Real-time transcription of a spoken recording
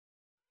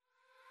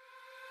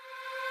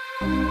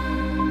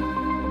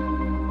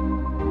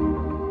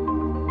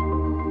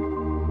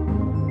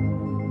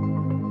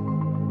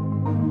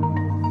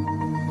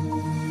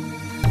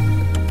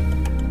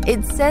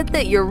It's said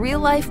that your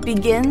real life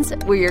begins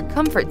where your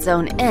comfort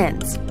zone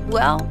ends.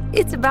 Well,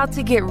 it's about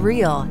to get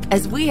real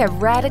as we have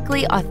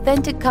radically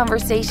authentic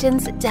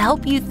conversations to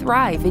help you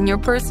thrive in your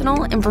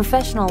personal and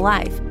professional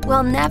life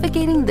while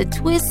navigating the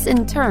twists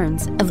and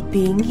turns of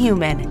being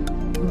human.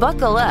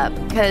 Buckle up,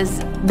 because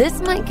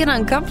This Might Get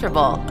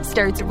Uncomfortable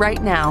starts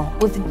right now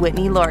with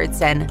Whitney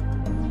Lauritsen.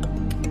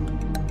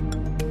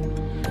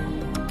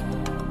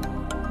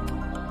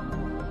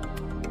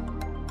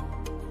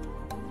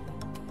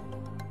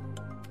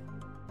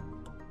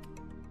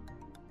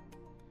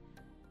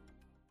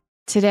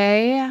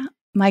 Today,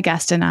 my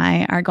guest and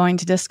I are going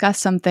to discuss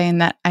something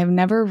that I've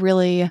never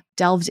really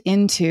delved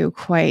into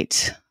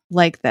quite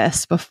like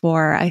this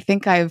before. I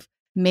think I've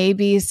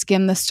maybe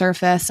skimmed the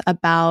surface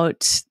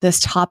about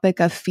this topic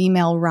of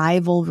female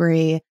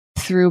rivalry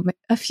through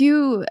a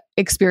few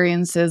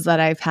experiences that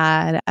I've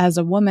had. As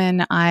a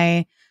woman,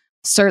 I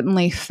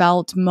certainly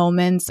felt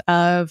moments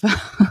of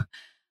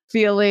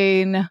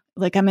feeling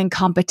like I'm in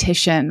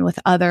competition with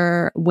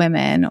other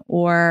women,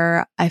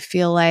 or I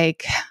feel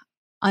like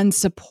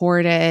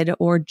unsupported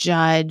or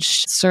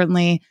judged.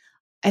 Certainly,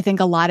 I think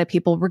a lot of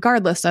people,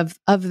 regardless of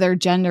their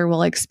gender,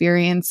 will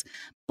experience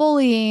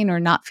bullying or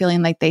not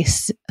feeling like they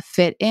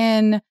fit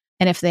in.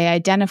 And if they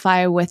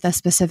identify with a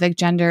specific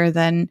gender,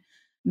 then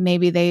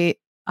maybe they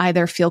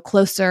either feel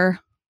closer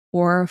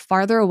or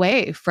farther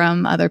away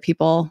from other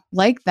people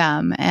like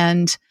them.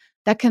 And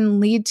that can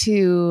lead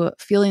to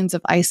feelings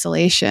of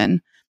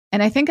isolation.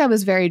 And I think I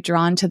was very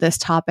drawn to this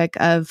topic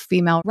of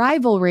female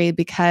rivalry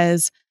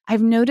because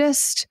I've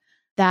noticed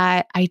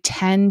that I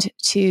tend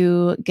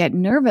to get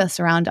nervous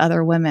around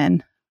other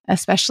women,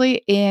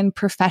 especially in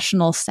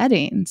professional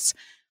settings.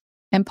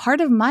 And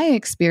part of my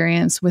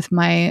experience with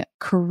my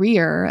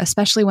career,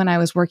 especially when I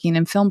was working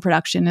in film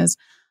production, is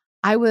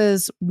I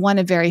was one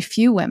of very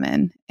few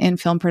women in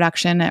film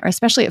production, or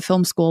especially at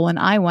film school when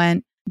I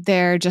went.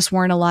 There just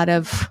weren't a lot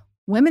of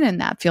women in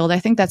that field. I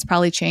think that's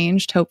probably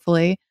changed,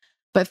 hopefully.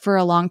 But for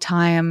a long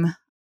time,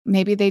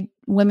 maybe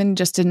women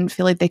just didn't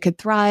feel like they could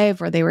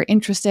thrive or they were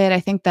interested. I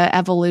think the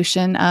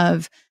evolution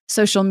of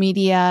social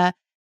media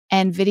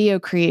and video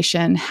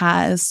creation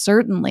has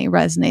certainly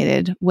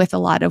resonated with a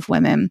lot of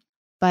women.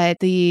 But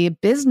the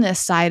business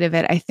side of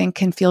it, I think,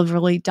 can feel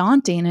really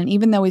daunting. And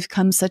even though we've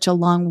come such a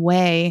long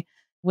way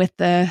with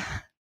the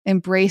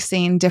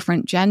embracing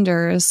different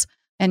genders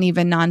and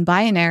even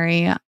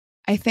non-binary,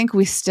 I think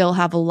we still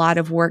have a lot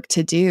of work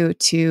to do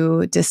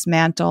to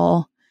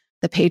dismantle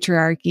the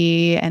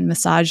patriarchy and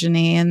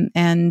misogyny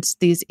and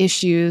these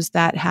issues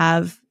that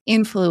have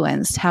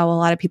influenced how a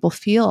lot of people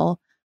feel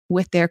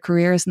with their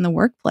careers in the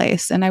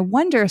workplace. And I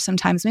wonder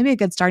sometimes, maybe a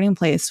good starting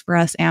place for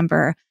us,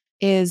 Amber,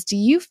 is do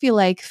you feel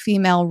like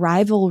female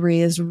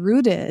rivalry is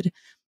rooted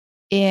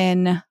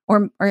in,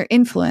 or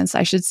influenced,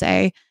 I should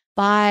say,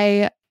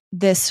 by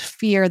this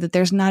fear that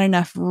there's not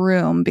enough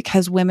room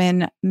because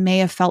women may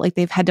have felt like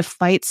they've had to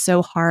fight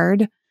so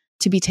hard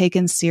to be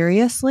taken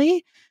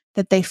seriously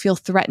that they feel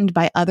threatened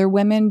by other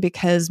women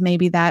because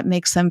maybe that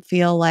makes them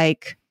feel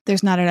like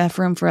there's not enough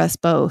room for us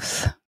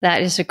both?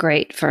 That is a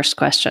great first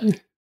question.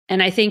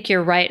 And I think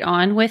you're right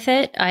on with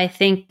it. I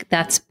think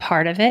that's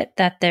part of it,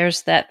 that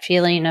there's that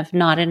feeling of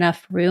not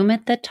enough room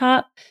at the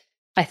top.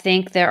 I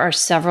think there are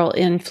several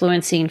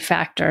influencing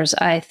factors.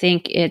 I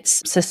think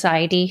it's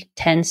society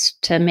tends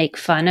to make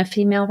fun of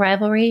female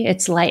rivalry.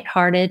 It's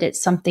lighthearted.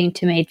 It's something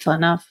to make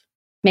fun of.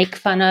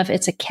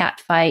 It's a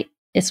cat fight.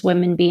 It's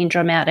women being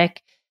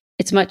dramatic.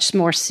 It's much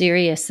more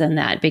serious than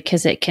that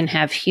because it can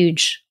have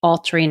huge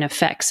altering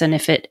effects. And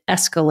if it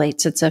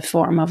escalates, it's a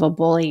form of a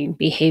bullying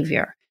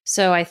behavior.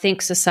 So I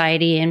think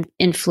society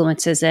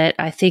influences it.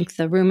 I think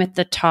the room at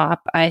the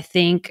top, I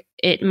think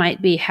it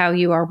might be how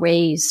you are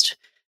raised.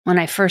 When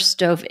I first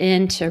dove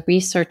into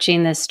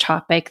researching this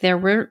topic, there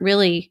weren't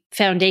really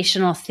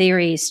foundational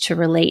theories to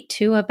relate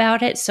to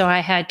about it. So I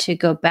had to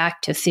go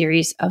back to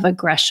theories of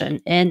aggression.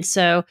 And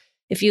so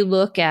if you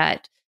look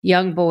at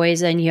young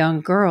boys and young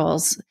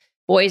girls,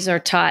 boys are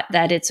taught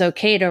that it's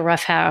okay to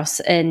roughhouse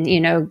and,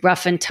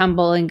 rough and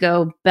tumble and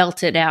go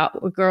belt it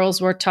out.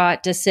 Girls were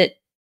taught to sit,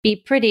 be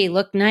pretty,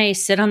 look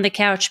nice, sit on the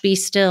couch, be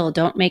still,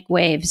 don't make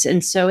waves.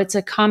 And so it's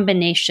a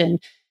combination.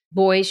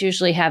 Boys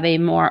usually have a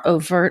more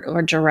overt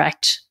or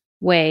direct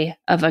way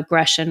of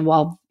aggression,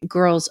 while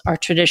girls are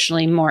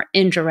traditionally more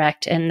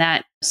indirect. And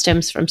that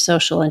stems from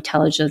social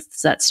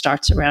intelligence that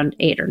starts around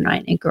 8 or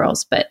 9 in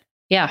girls. But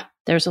yeah,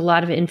 there's a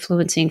lot of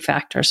influencing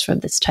factors for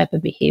this type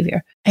of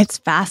behavior. It's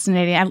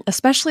fascinating,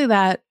 especially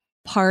that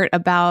part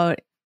about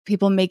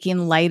people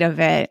making light of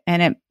it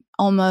and it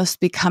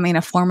almost becoming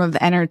a form of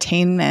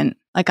entertainment.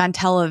 Like on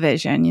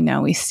television,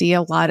 we see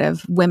a lot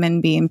of women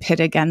being pit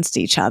against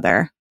each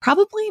other,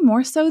 probably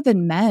more so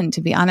than men,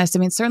 to be honest. I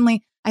mean,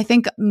 certainly, I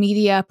think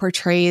media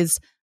portrays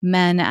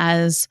men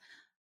as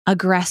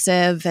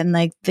aggressive and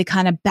like they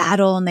kind of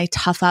battle and they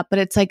tough up, but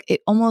it's like, it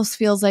almost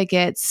feels like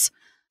it's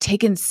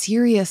taken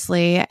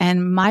seriously.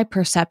 And my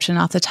perception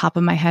off the top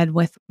of my head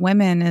with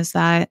women is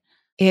that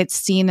it's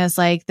seen as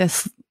like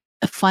this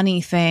a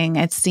funny thing.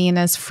 It's seen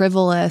as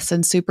frivolous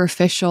and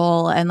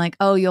superficial and like,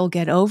 oh, you'll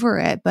get over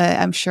it. But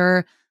I'm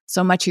sure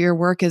so much of your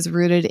work is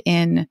rooted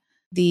in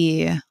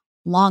the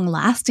long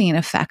lasting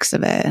effects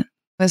of it.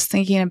 I was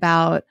thinking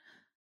about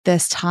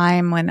this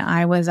time when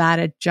I was at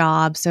a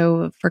job.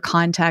 So for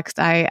context,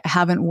 I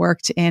haven't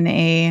worked in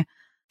a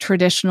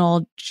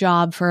traditional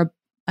job for,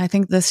 I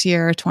think this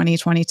year,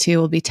 2022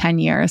 will be 10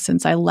 years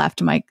since I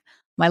left my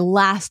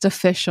last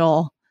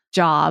official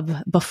job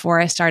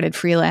before I started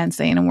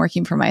freelancing and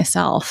working for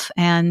myself.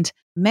 And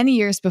many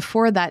years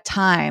before that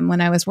time, when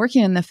I was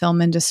working in the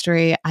film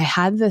industry, I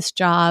had this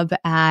job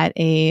at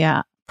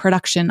a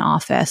production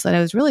office that I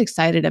was really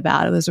excited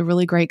about. It was a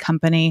really great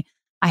company.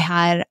 I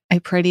had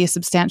a pretty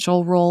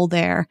substantial role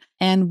there.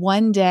 And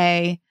one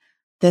day,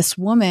 this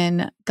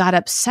woman got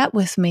upset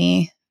with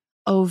me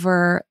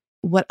over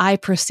what I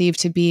perceived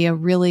to be a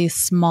really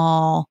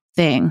small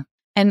thing.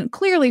 And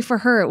clearly for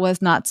her, it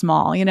was not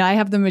small. You know, I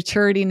have the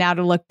maturity now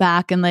to look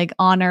back and like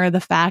honor the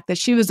fact that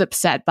she was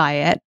upset by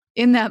it.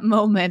 In that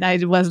moment, I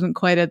wasn't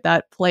quite at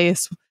that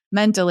place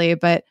mentally,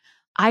 but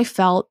I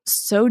felt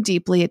so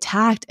deeply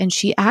attacked. And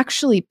she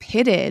actually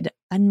pitted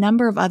a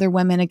number of other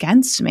women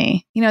against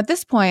me. You know, at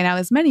this point, I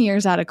was many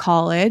years out of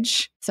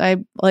college. So I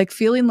like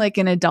feeling like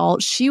an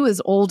adult. She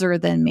was older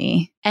than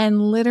me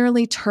and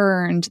literally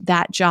turned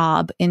that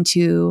job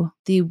into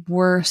the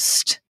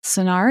worst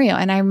scenario.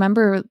 And I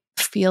remember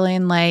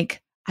feeling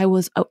like I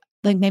was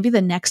like maybe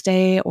the next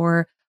day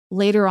or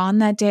later on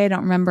that day. I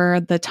don't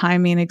remember the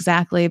timing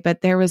exactly,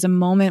 but there was a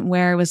moment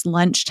where it was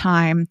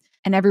lunchtime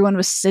and everyone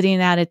was sitting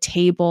at a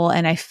table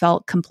and I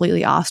felt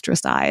completely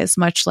ostracized,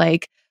 much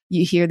like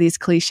you hear these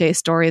cliche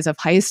stories of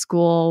high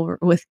school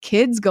with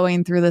kids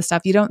going through this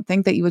stuff. You don't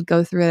think that you would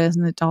go through it as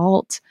an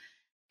adult.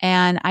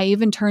 And I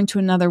even turned to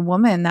another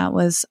woman that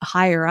was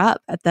higher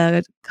up at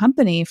the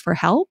company for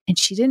help, and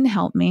she didn't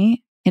help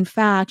me. In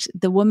fact,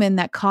 the woman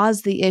that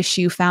caused the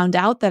issue found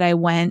out that I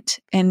went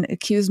and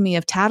accused me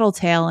of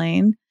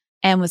tattletaling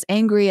and was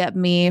angry at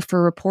me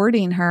for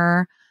reporting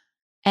her.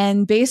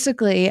 And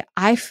basically,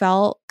 I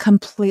felt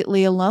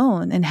completely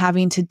alone in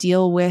having to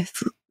deal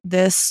with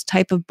this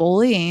type of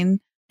bullying.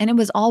 And it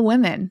was all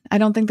women. I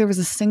don't think there was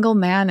a single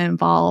man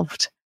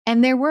involved.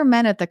 And there were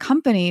men at the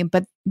company,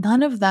 but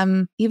none of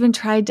them even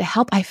tried to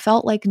help. I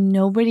felt like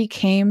nobody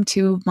came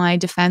to my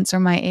defense or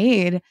my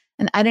aid,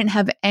 and I didn't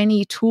have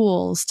any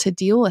tools to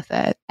deal with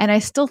it. And I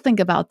still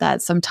think about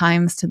that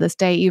sometimes to this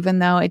day, even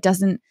though it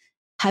doesn't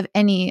have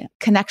any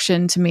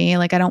connection to me.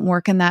 Like I don't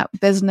work in that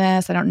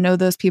business. I don't know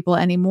those people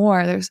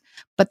anymore.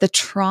 But the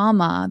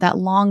trauma, that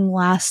long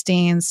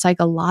lasting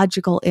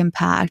psychological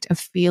impact of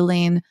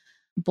feeling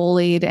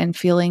bullied and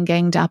feeling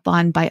ganged up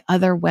on by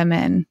other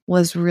women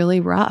was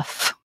really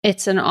rough.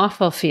 It's an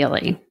awful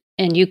feeling.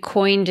 And you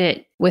coined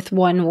it with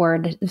one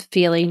word,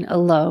 feeling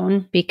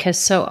alone, because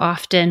so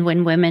often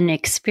when women are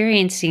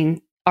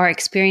experiencing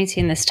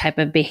this type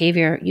of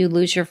behavior, you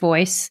lose your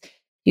voice,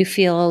 you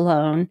feel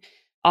alone.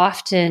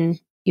 Often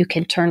you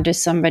can turn to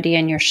somebody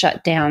and you're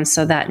shut down.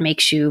 So that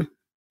makes you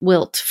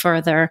wilt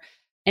further.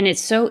 And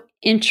it's so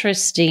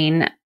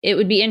interesting. It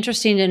would be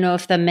interesting to know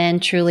if the men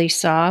truly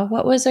saw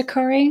what was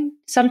occurring.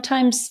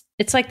 Sometimes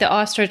it's like the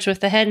ostrich with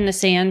the head in the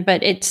sand,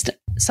 but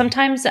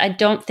sometimes I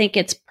don't think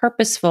it's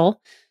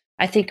purposeful.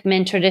 I think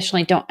men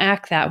traditionally don't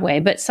act that way,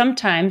 but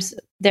sometimes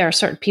there are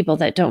certain people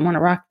that don't want to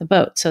rock the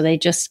boat. So they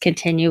just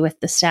continue with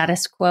the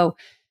status quo.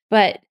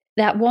 But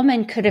that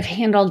woman could have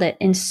handled it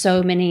in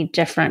so many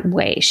different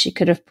ways. She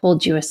could have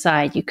pulled you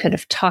aside. You could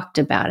have talked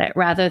about it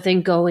rather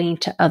than going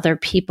to other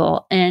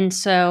people. And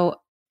so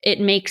it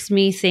makes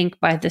me think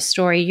by the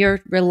story you're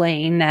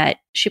relaying that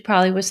she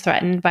probably was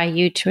threatened by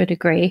you to a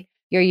degree.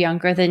 You're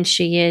younger than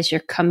she is.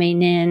 You're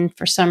coming in.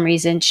 For some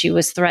reason, she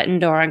was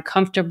threatened or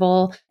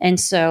uncomfortable. And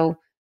so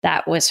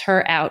that was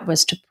her out,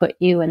 was to put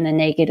you in the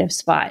negative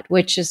spot,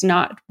 which is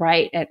not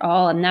right at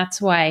all. And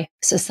that's why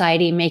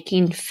society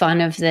making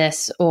fun of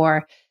this,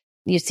 or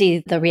you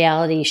see the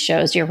reality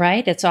shows, you're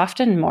right, it's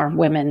often more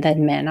women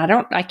than men.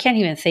 I can't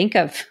even think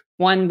of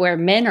one where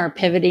men are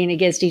pivoting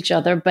against each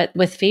other, but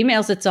with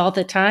females, it's all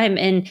the time.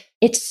 And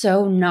it's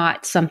so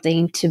not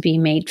something to be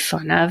made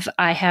fun of.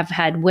 I've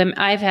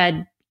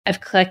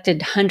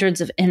collected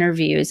hundreds of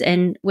interviews.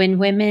 And when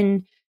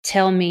women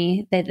tell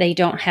me that they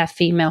don't have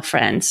female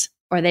friends,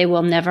 or they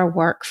will never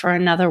work for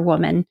another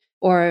woman,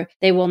 or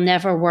they will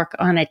never work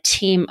on a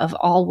team of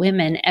all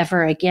women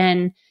ever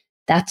again,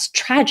 that's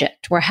tragic.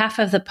 We're half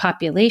of the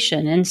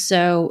population. And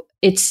so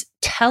it's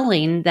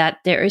telling that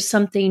there is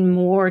something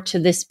more to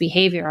this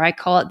behavior. I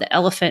call it the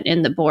elephant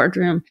in the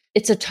boardroom.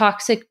 It's a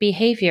toxic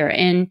behavior.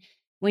 And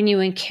when you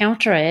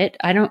encounter it,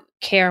 I don't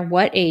care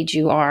what age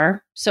you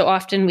are. So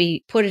often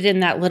we put it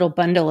in that little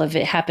bundle of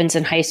it happens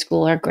in high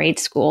school or grade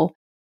school.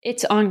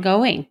 It's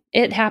ongoing.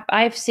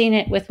 I've seen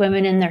it with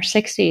women in their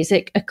 60s.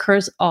 It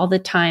occurs all the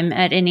time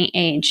at any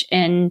age.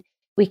 And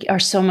we are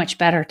so much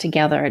better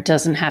together. It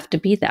doesn't have to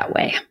be that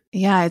way.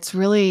 Yeah, it's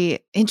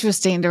really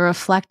interesting to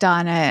reflect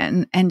on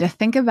it and to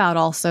think about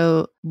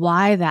also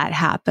why that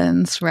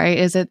happens, right?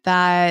 Is it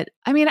that,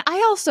 I mean, I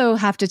also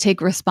have to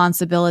take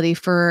responsibility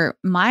for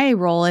my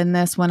role in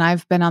this when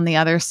I've been on the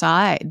other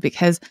side,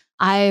 because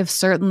I've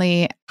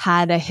certainly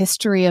had a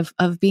history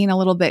of being a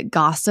little bit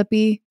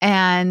gossipy.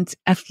 And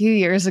a few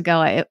years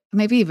ago,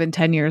 maybe even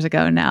 10 years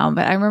ago now,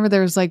 but I remember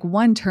there was like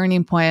one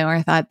turning point where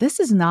I thought, this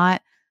is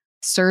not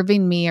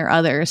serving me or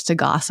others to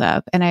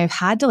gossip. And I've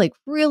had to like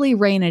really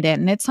rein it in.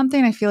 And it's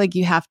something I feel like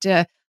you have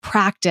to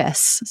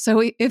practice.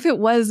 So if it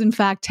was in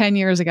fact 10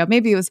 years ago,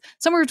 maybe it was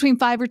somewhere between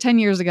 5 or 10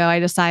 years ago, I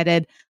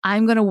decided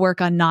I'm going to work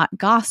on not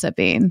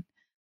gossiping.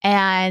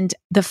 And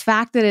the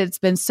fact that it's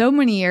been so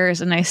many years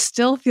and I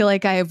still feel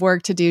like I have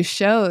work to do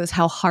shows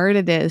how hard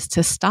it is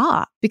to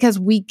stop, because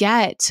we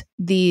get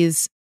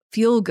these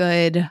feel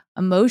good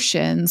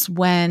emotions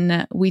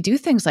when we do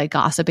things like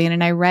gossiping.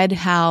 And I read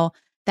how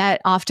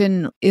that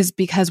often is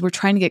because we're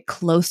trying to get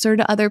closer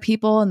to other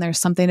people. And there's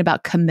something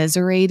about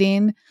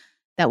commiserating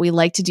that we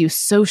like to do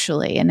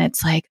socially. And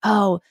it's like,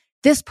 oh,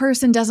 this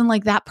person doesn't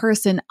like that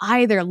person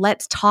either.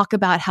 Let's talk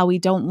about how we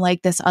don't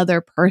like this other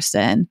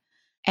person.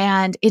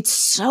 And it's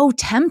so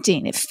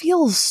tempting. It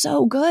feels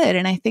so good.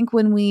 And I think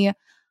when we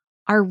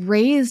are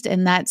raised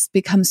and that's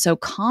become so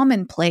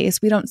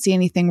commonplace, we don't see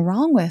anything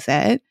wrong with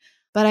it.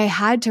 But I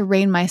had to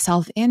rein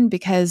myself in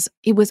because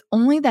it was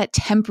only that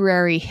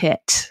temporary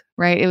hit,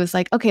 right? It was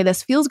like, okay,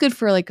 this feels good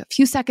for like a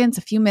few seconds,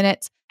 a few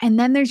minutes. And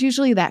then there's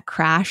usually that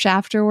crash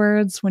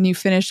afterwards when you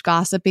finish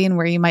gossiping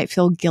where you might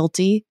feel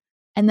guilty.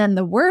 And then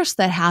the worst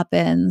that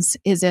happens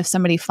is if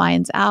somebody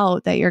finds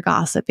out that you're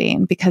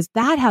gossiping, because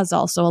that has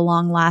also a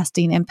long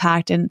lasting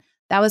impact. And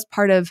that was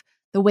part of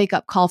the wake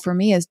up call for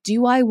me is,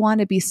 do I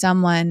want to be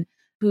someone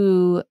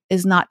who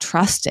is not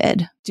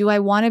trusted? Do I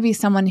want to be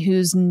someone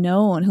who's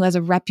known, who has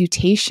a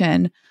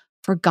reputation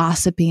for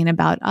gossiping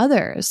about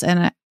others?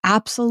 And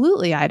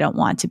absolutely, I don't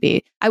want to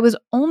be. I was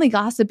only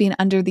gossiping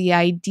under the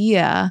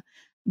idea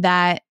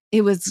that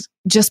it was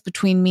just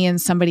between me and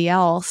somebody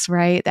else,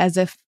 right? As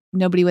if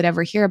nobody would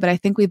ever hear. But I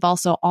think we've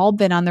also all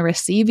been on the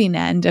receiving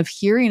end of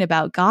hearing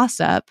about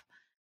gossip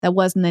that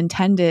wasn't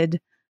intended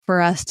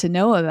for us to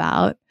know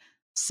about.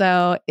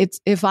 So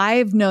if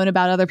I've known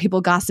about other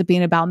people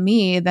gossiping about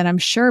me, then I'm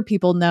sure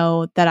people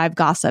know that I've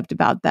gossiped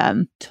about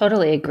them.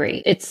 Totally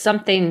agree. It's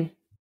something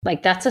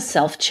like that's a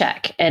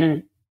self-check,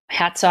 and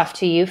hats off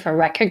to you for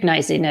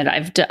recognizing it.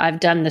 I've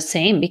done the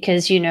same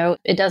because,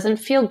 it doesn't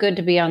feel good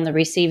to be on the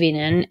receiving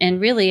end. And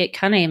really, it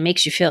kind of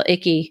makes you feel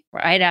icky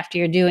right after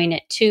you're doing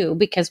it too,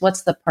 because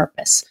what's the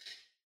purpose?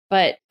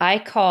 But I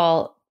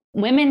call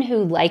women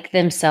who like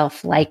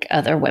themselves like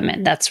other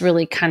women. That's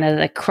really kind of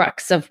the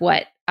crux of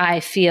what I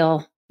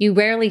feel. You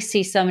rarely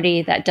see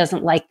somebody that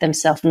doesn't like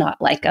themselves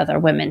not like other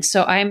women.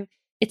 So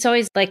it's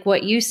always like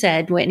what you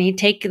said, Whitney,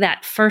 take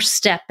that first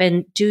step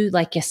and do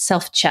like a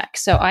self-check.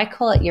 So I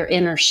call it your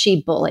inner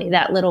she bully,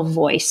 that little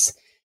voice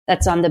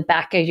that's on the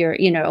back of your,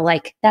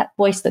 like that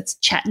voice that's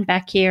chatting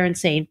back here and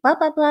saying, blah,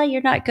 blah, blah,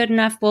 you're not good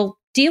enough. Well,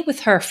 deal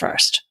with her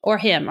first, or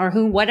him, or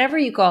who, whatever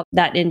you call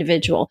that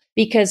individual,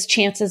 because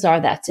chances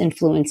are that's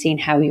influencing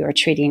how you are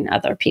treating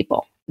other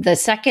people. The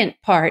second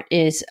part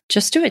is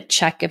just do a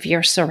check of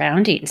your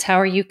surroundings. How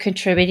are you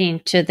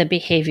contributing to the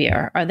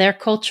behavior? Are there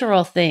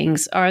cultural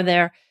things? Are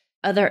there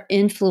other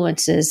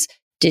influences?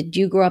 Did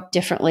you grow up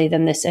differently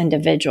than this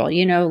individual?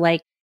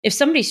 Like if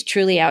somebody's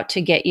truly out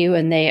to get you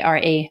and they are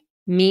a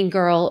mean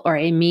girl or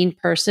a mean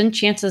person,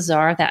 chances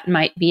are that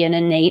might be an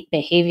innate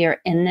behavior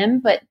in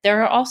them. But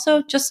there are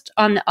also, just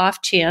on the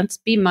off chance,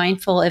 be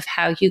mindful of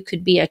how you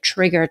could be a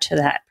trigger to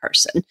that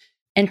person.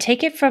 And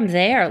take it from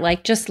there,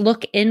 like just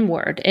look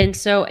inward. And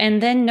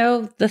then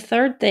know the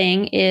third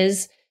thing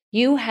is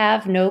you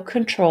have no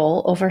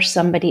control over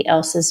somebody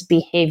else's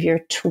behavior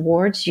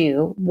towards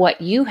you. What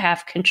you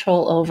have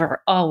control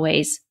over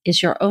always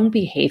is your own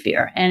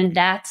behavior. And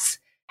that's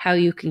how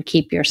you can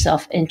keep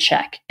yourself in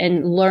check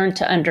and learn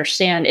to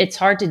understand. It's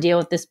hard to deal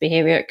with this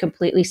behavior. It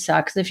completely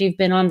sucks. If you've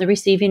been on the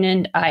receiving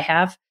end, I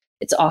have.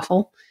 It's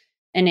awful.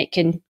 And it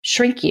can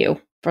shrink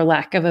you, for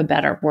lack of a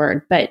better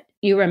word. But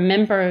you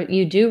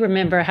do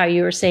remember how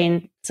you were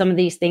saying some of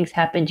these things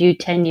happened to you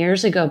 10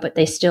 years ago, but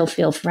they still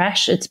feel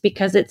fresh. It's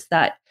because it's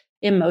that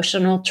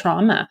emotional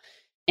trauma.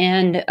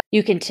 And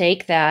you can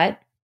take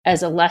that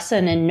as a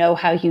lesson and know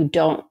how you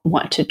don't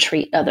want to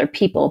treat other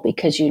people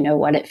because you know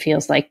what it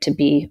feels like to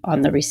be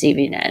on the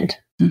receiving end.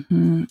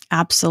 Mm-hmm.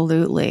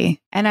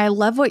 Absolutely. And I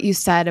love what you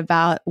said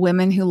about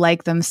women who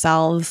like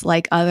themselves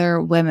like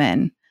other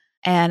women.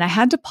 And I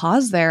had to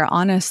pause there,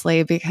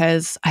 honestly,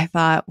 because I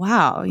thought,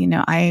 wow,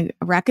 I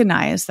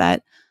recognize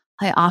that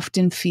I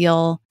often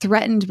feel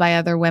threatened by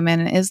other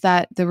women. Is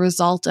that the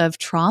result of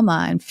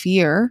trauma and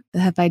fear?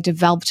 Have I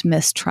developed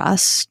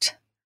mistrust?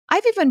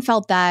 I've even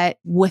felt that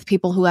with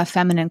people who have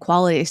feminine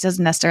qualities. It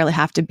doesn't necessarily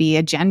have to be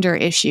a gender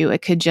issue.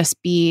 It could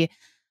just be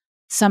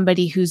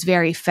somebody who's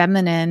very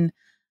feminine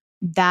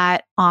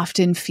that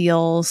often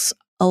feels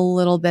a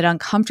little bit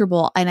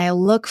uncomfortable and I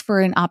look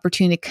for an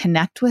opportunity to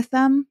connect with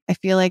them. I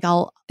feel like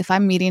if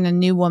I'm meeting a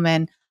new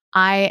woman,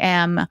 I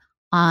am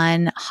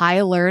on high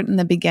alert in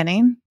the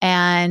beginning,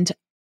 and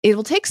it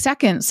will take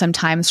seconds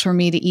sometimes for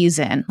me to ease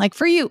in. Like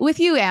with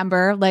you,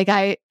 Amber,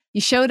 like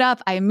you showed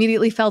up, I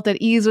immediately felt at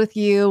ease with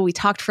you. We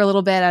talked for a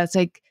little bit. I was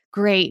like,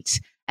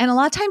 great. And a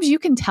lot of times you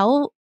can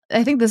tell,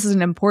 I think this is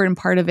an important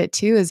part of it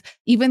too, is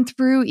even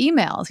through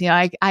emails.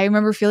 I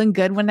remember feeling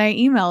good when I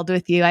emailed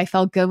with you. I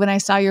felt good when I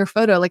saw your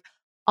photo. Like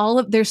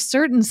there's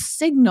certain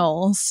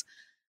signals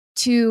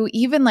to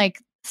even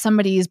like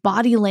somebody's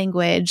body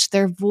language,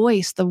 their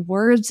voice, the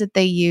words that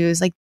they use.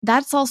 Like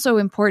that's also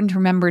important to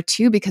remember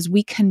too, because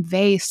we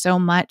convey so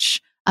much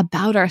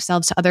about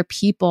ourselves to other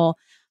people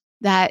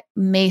that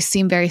may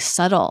seem very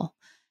subtle.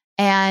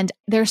 And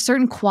there are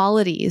certain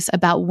qualities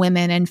about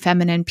women and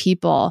feminine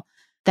people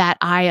that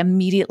I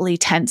immediately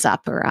tense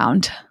up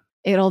around.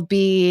 It'll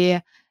be,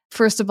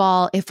 first of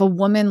all, if a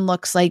woman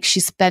looks like she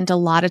spent a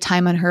lot of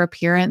time on her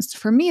appearance,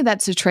 for me,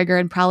 that's a trigger,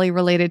 and probably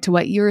related to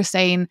what you were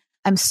saying.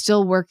 I'm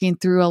still working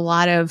through a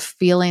lot of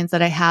feelings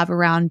that I have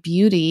around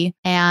beauty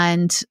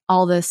and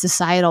all the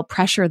societal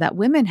pressure that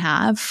women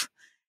have.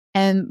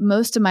 And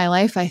most of my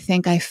life, I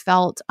think I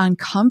felt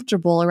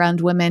uncomfortable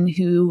around women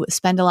who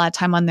spend a lot of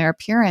time on their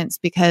appearance,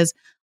 because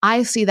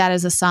I see that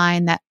as a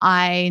sign that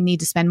I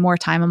need to spend more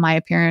time on my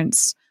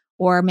appearance.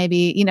 Or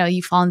maybe,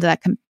 you fall into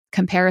that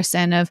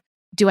comparison of,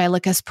 do I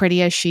look as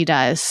pretty as she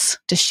does?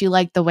 Does she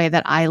like the way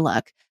that I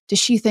look? Does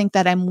she think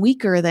that I'm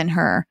weaker than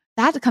her?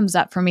 That comes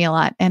up for me a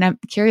lot. And I'm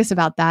curious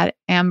about that,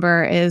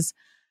 Amber, is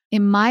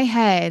in my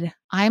head,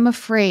 I'm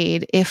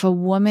afraid if a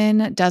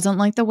woman doesn't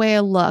like the way I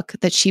look,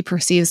 that she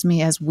perceives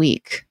me as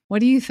weak. What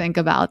do you think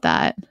about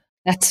that?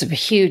 That's a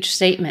huge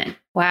statement.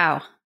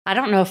 Wow. I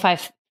don't know if I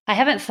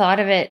haven't thought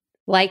of it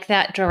like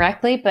that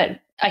directly, but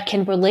I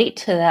can relate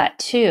to that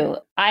too.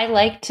 I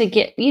like to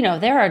get,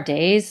 there are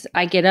days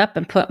I get up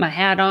and put my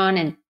hat on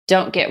and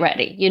don't get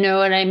ready. You know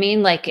what I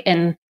mean?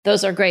 And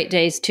those are great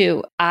days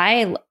too.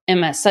 I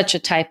am such a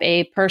type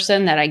A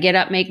person that I get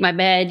up, make my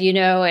bed,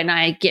 and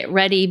I get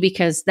ready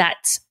because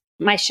that's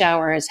my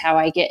shower is how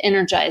I get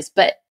energized.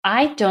 But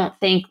I don't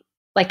think,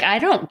 I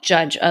don't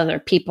judge other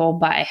people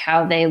by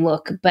how they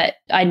look, but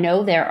I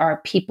know there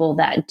are people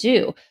that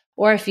do.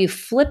 Or if you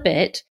flip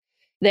it,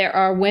 there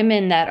are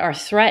women that are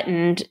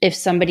threatened if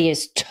somebody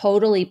is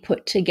totally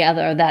put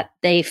together, that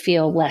they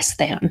feel less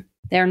than.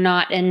 They're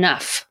not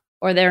enough,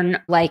 or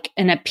they're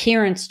an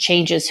appearance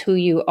changes who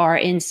you are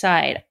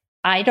inside.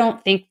 I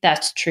don't think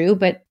that's true,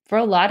 but for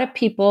a lot of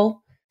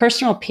people,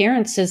 personal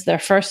appearance is their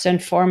first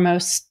and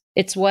foremost.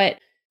 It's what,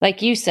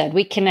 like you said,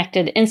 we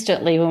connected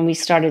instantly when we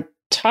started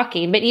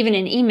talking, but even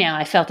in email,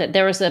 I felt that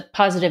there was a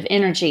positive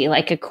energy,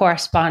 like a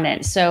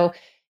correspondence. So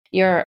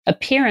your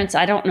appearance,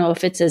 I don't know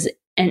if it's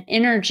an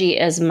energy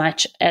as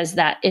much as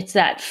that. It's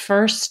that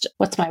first,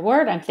 what's my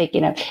word I'm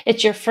thinking of?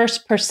 It's your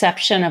first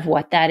perception of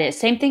what that is.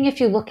 Same thing if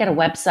you look at a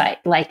website,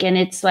 and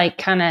it's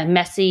kind of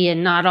messy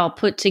and not all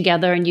put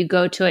together, and you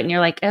go to it and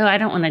you're like, oh, I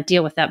don't want to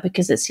deal with that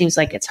because it seems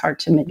like it's hard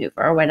to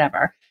maneuver or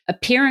whatever.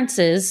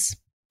 Appearances,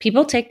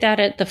 people take that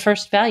at the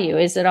first value.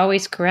 Is it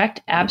always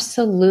correct?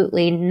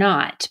 Absolutely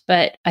not.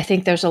 But I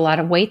think there's a lot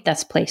of weight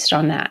that's placed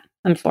on that,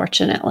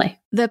 unfortunately.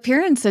 The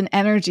appearance and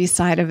energy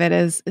side of it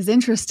is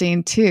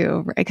interesting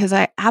too, right? Because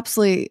I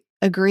absolutely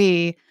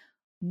agree.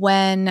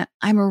 When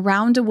I'm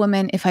around a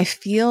woman, if I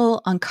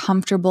feel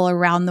uncomfortable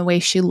around the way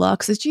she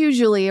looks, it's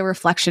usually a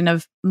reflection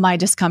of my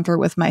discomfort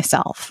with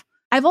myself.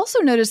 I've also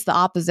noticed the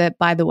opposite,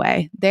 by the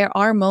way. There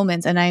are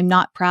moments, and I'm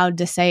not proud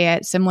to say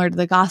it, similar to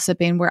the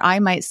gossiping, where I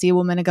might see a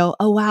woman and go,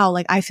 oh, wow,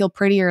 I feel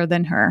prettier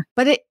than her.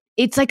 But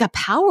it's like a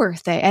power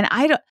thing.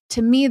 And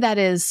to me, that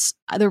is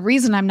the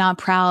reason I'm not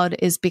proud,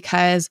 is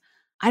because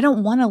I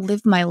don't want to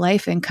live my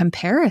life in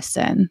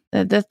comparison.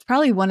 That's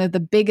probably one of the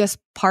biggest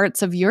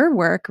parts of your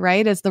work,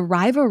 right? Is the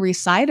rivalry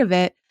side of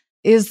it.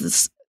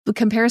 The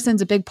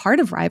comparison's a big part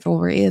of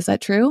rivalry. Is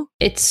that true?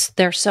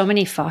 There's so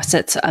many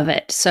facets of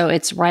it. So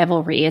it's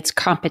rivalry, it's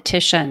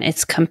competition,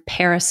 it's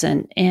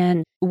comparison.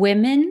 And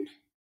women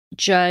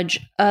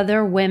judge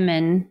other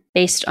women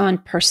based on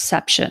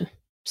perception.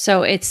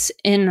 So it's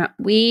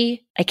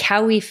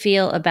how we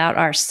feel about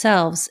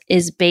ourselves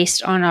is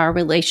based on our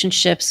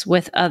relationships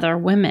with other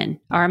women,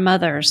 our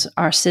mothers,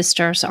 our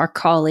sisters, our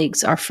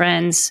colleagues, our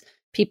friends,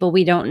 people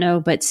we don't know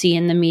but see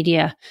in the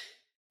media.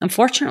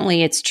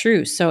 Unfortunately, it's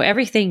true. So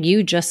everything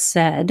you just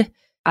said,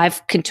 I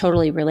can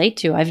totally relate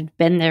to. I've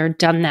been there,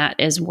 done that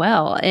as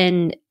well.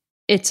 And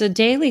it's a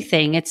daily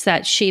thing. It's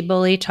that she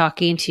bully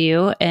talking to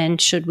you.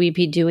 And should we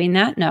be doing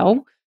that?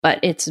 No, but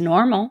it's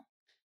normal.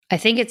 I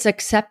think it's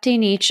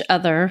accepting each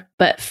other,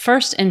 but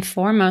first and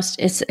foremost,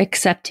 it's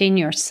accepting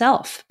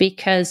yourself.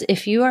 Because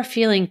if you are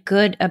feeling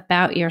good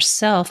about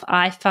yourself,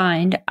 I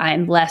find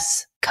I'm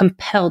less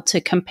compelled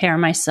to compare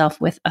myself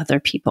with other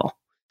people.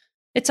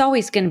 it's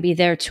always going to be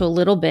there to a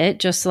little bit,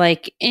 just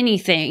like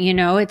anything,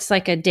 it's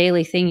like a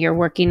daily thing you're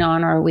working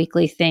on or a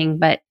weekly thing.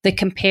 But the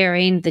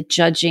comparing, the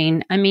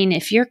judging, I mean,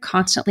 if you're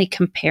constantly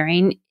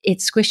comparing, it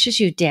squishes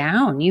you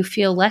down. You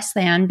feel less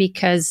than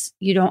because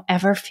you don't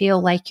ever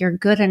feel like you're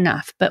good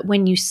enough. But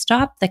when you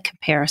stop the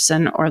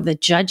comparison or the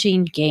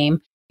judging game,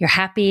 you're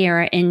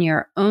happier in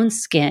your own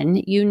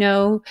skin.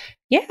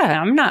 Yeah,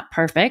 I'm not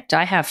perfect.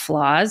 I have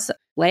flaws.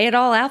 Lay it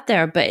all out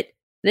there, but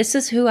this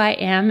is who I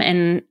am.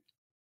 And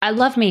I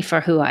love me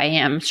for who I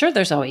am. Sure,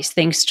 there's always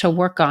things to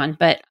work on,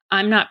 but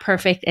I'm not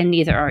perfect and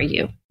neither are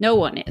you. No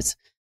one is.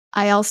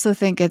 I also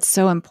think it's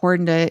so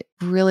important to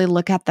really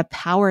look at the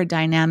power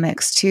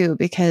dynamics too,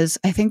 because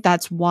I think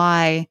that's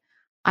why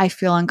I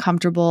feel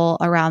uncomfortable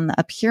around the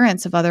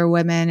appearance of other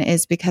women,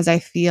 is because I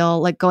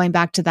feel like, going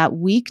back to that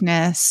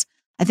weakness,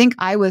 I think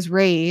I was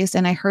raised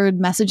and I heard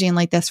messaging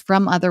like this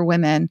from other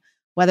women,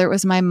 whether it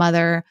was my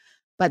mother,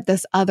 but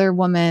this other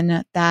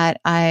woman that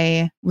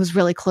I was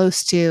really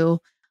close to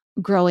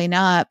growing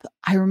up.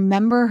 I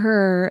remember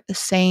her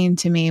saying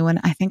to me when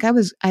I think I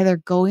was either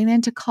going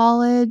into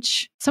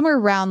college, somewhere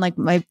around like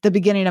the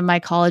beginning of my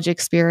college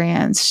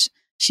experience,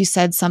 she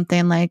said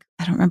something like,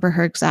 I don't remember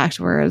her exact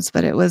words,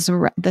 but it was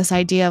this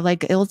idea of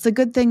like, it's a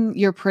good thing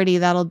you're pretty.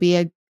 That'll be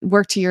a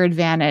work to your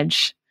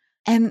advantage.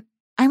 And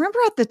I remember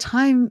at the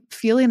time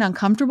feeling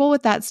uncomfortable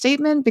with that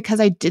statement because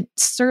I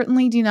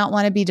certainly do not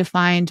want to be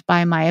defined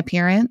by my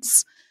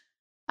appearance.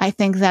 I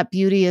think that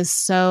beauty is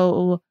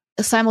so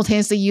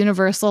simultaneously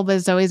universal, but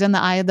it's always in the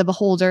eye of the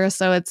beholder.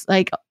 So it's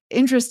like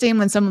interesting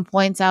when someone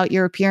points out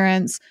your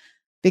appearance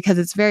because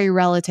it's very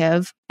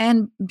relative.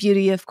 And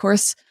beauty, of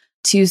course,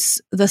 to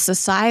the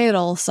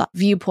societal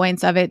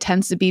viewpoints of it,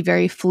 tends to be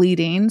very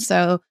fleeting.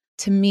 So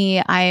to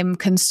me, I'm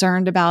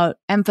concerned about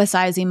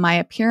emphasizing my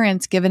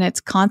appearance, given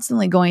it's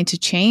constantly going to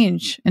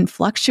change and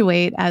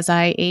fluctuate as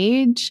I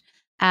age,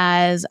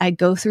 as I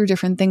go through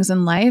different things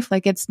in life.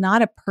 Like, it's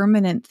not a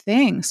permanent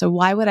thing. So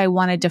why would I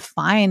want to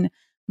define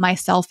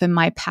myself and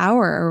my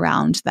power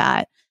around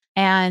that?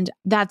 And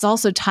that's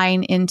also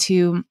tying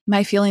into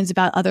my feelings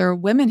about other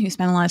women who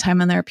spend a lot of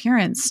time on their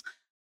appearance,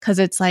 because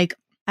it's like,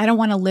 I don't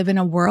want to live in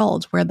a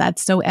world where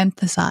that's so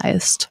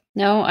emphasized.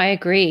 No, I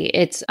agree.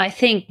 I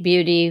think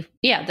beauty,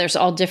 there's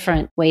all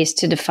different ways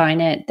to define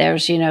it.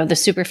 There's, the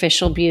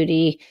superficial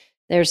beauty.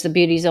 There's the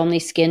beauty's only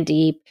skin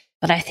deep.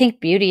 But I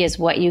think beauty is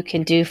what you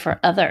can do for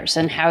others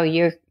and how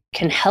you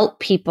can help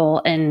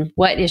people and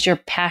what is your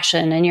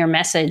passion and your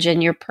message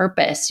and your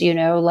purpose.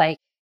 Like,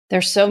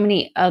 there's so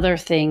many other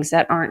things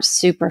that aren't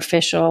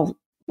superficial,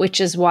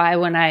 which is why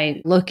when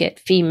I look at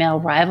female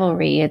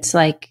rivalry, it's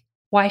like,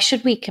 why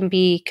should we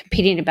be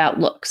competing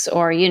about looks?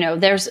 Or,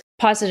 there's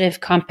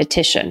positive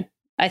competition.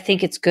 I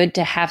think it's good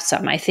to have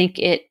some. I think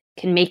it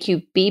can make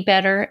you be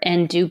better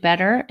and do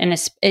better, and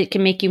it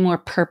can make you more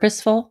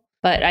purposeful.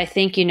 But I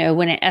think,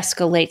 when it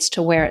escalates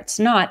to where it's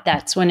not,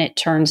 that's when it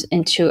turns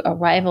into a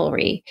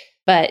rivalry.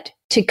 But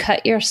to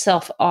cut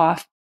yourself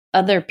off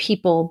other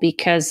people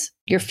because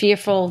you're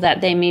fearful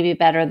that they may be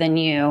better than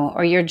you,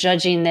 or you're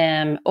judging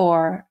them,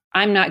 or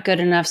I'm not good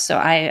enough, so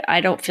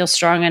I don't feel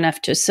strong enough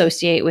to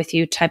associate with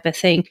you type of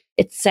thing.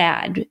 It's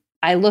sad.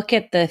 I look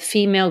at the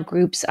female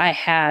groups I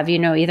have,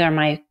 either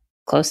my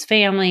close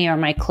family or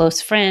my close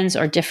friends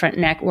or different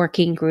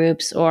networking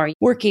groups or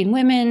working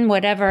women,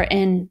 whatever.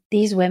 And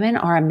these women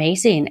are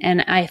amazing.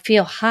 And I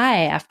feel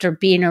high after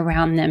being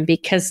around them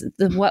because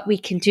what we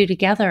can do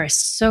together is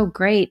so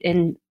great.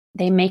 And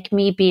they make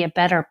me be a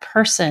better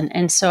person.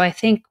 And so I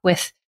think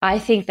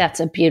that's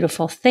a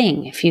beautiful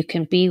thing. If you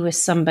can be with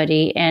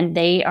somebody and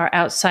they are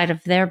outside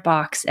of their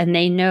box and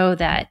they know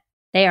that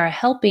they are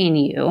helping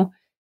you.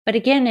 But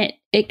again,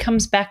 it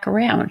comes back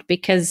around,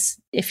 because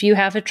if you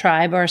have a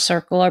tribe or a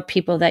circle or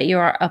people that you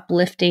are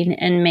uplifting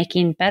and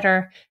making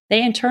better,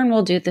 they in turn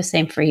will do the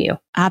same for you.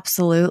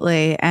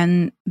 Absolutely.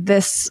 And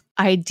this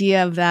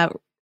idea of that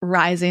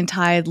rising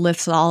tide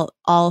lifts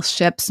all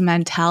ships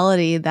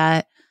mentality,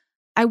 that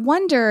I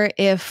wonder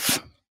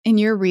if in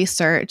your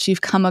research,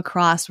 you've come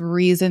across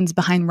reasons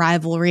behind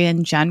rivalry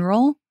in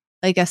general,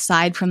 like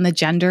aside from the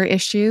gender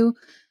issue.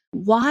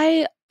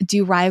 Why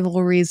do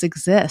rivalries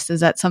exist? Is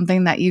that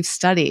something that you've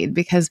studied?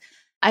 Because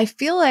I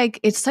feel like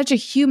it's such a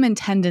human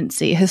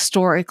tendency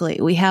historically.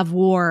 We have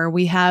war,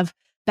 we have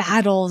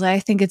battles. I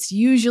think it's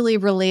usually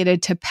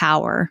related to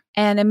power.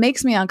 And it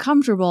makes me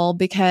uncomfortable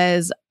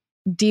because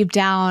deep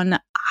down,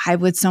 I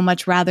would so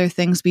much rather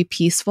things be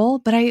peaceful,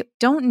 but I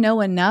don't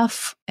know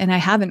enough and I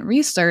haven't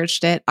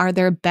researched it. Are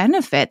there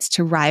benefits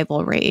to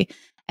rivalry?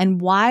 And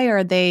why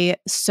are they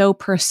so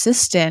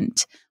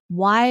persistent?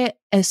 Why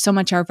is so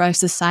much of our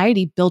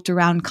society built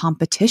around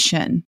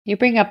competition? You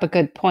bring up a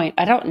good point.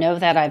 I don't know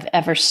that I've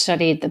ever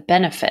studied the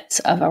benefits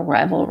of a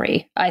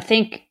rivalry. I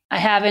think I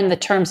have in the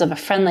terms of a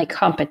friendly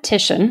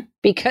competition,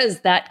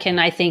 because that can,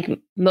 I think,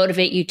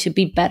 motivate you to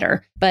be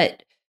better.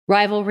 But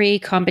rivalry,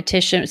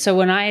 competition. So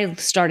when I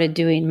started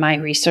doing my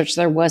research,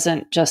 there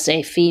wasn't just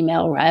a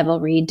female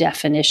rivalry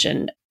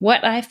definition.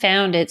 What I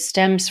found it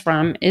stems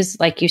from is,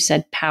 like you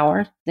said,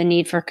 power, the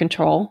need for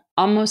control.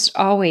 Almost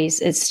always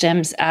it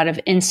stems out of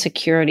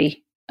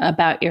insecurity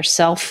about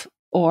yourself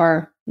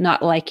or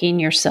not liking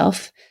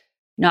yourself,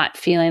 not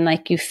feeling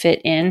like you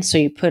fit in. So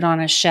you put on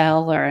a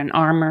shell or an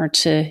armor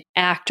to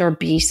act or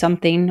be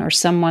something or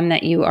someone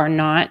that you are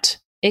not.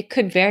 It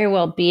could very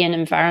well be an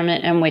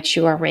environment in which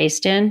you are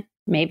raised in.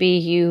 Maybe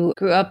you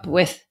grew up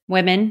with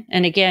women.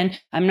 And again,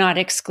 I'm not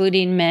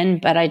excluding men,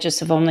 but I just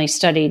have only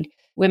studied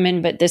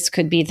women, but this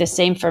could be the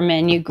same for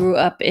men. You grew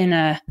up in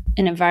an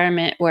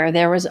environment where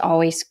there was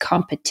always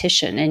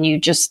competition and you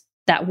just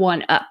that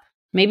one up.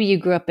 Maybe you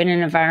grew up in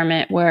an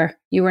environment where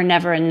you were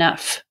never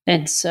enough.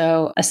 And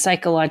so a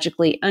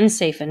psychologically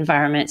unsafe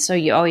environment. So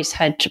you always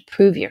had to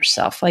prove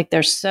yourself. Like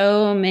there's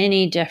so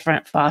many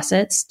different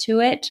facets to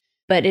it,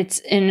 but it's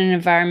in an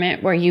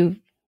environment where you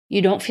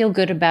don't feel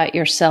good about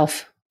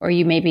yourself, or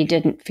you maybe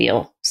didn't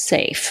feel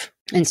safe.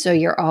 And so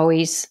you're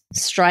always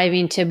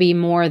striving to be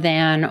more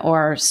than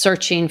or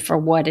searching for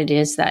what it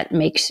is that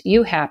makes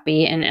you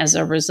happy. And as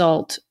a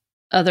result,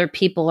 other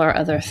people or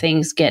other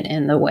things get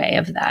in the way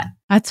of that.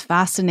 That's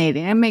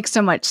fascinating. It makes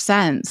so much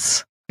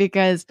sense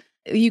because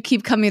you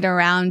keep coming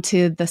around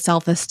to the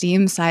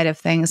self-esteem side of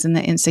things and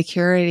the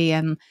insecurity.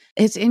 And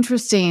it's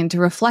interesting to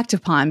reflect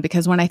upon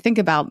because when I think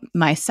about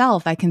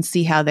myself, I can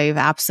see how they've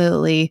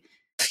absolutely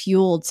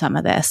fueled some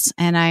of this.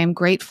 And I am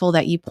grateful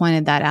that you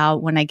pointed that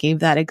out when I gave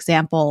that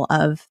example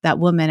of that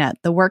woman at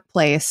the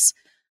workplace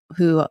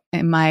who,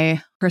 in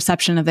my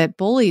perception of it,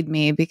 bullied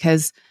me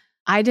because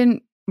I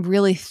didn't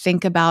really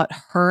think about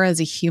her as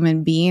a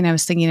human being. I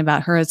was thinking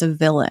about her as a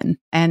villain.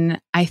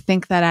 And I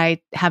think that I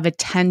have a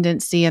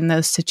tendency in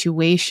those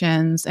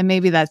situations, and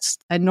maybe that's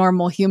a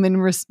normal human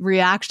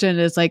reaction,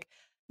 is like,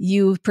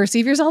 you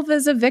perceive yourself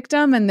as a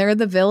victim and they're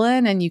the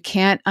villain, and you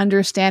can't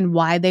understand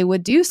why they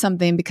would do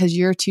something because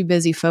you're too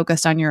busy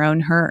focused on your own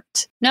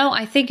hurt. No,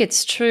 I think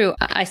it's true.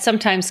 I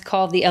sometimes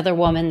call the other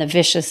woman the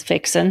vicious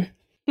vixen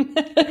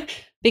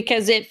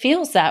because it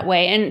feels that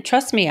way. And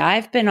trust me,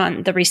 I've been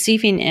on the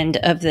receiving end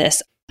of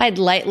this. I'd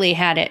lightly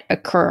had it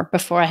occur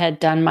before I had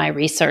done my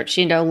research,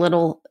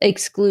 little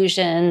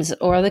exclusions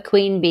or the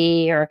queen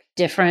bee or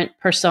different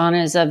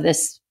personas of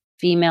this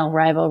female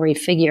rivalry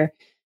figure.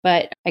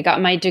 But I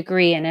got my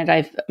degree in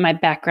it. My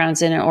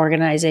background's in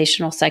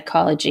organizational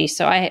psychology.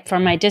 So for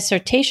my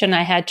dissertation,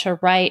 I had to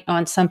write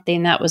on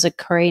something that was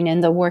occurring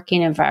in the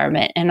working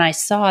environment. And I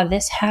saw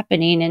this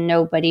happening and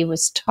nobody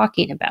was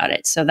talking about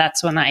it. So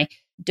that's when I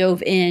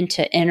dove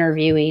into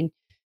interviewing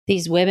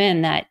these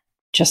women that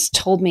just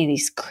told me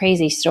these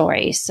crazy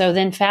stories. So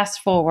then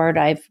fast forward,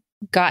 I've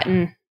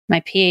gotten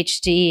my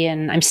PhD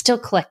and I'm still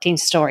collecting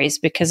stories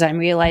because I'm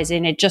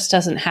realizing it just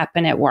doesn't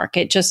happen at work.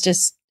 It just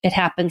is. It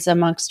happens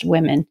amongst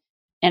women.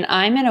 And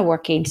I'm in a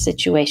working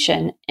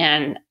situation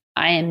and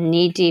I am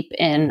knee deep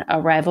in a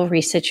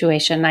rivalry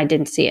situation. I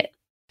didn't see it.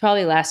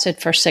 Probably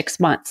lasted for 6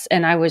 months.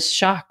 And I was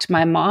shocked.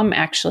 My mom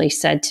actually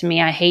said to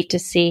me, I hate to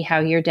see how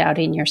you're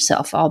doubting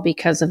yourself all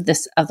because of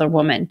this other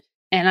woman.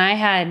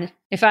 And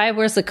if I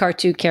was the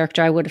cartoon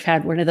character, I would have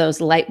had one of those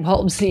light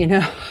bulbs,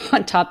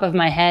 on top of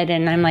my head.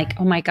 And I'm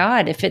like, oh my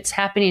God, if it's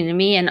happening to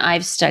me and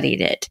I've studied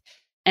it.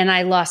 And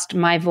I lost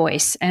my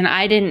voice and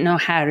I didn't know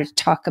how to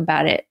talk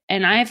about it.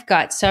 And I've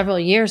got several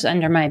years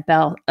under my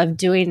belt of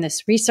doing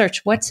this research.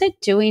 What's it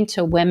doing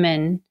to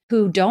women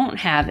who don't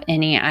have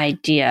any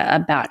idea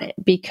about it?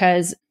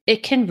 Because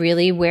it can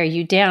really wear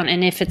you down.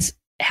 And if it's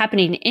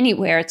happening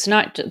anywhere, it's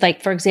not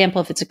like, for example,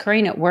 if it's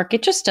occurring at work,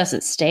 it just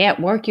doesn't stay at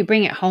work. You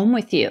bring it home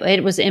with you.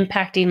 It was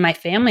impacting my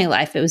family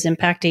life. It was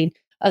impacting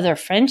other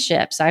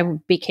friendships. I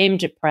became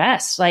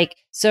depressed.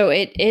 So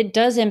it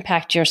does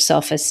impact your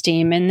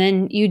self-esteem. And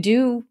then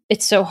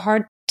it's so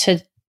hard to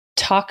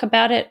talk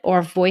about it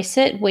or voice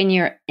it when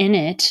you're in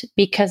it,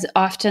 because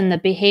often the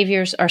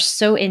behaviors are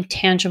so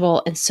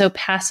intangible and so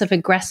passive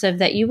aggressive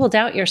that you will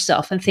doubt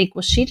yourself and think,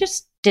 well, she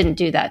just didn't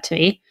do that to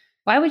me.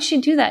 Why would she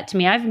do that to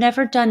me? I've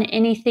never done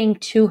anything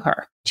to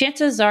her.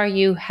 Chances are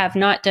you have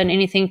not done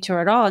anything to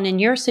her at all. And in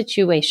your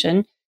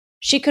situation,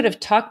 she could have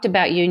talked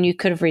about you and you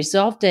could have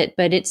resolved it,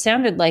 but it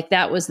sounded like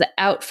that was the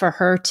out for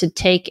her to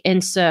take.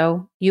 And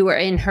so you were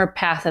in her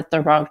path at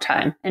the wrong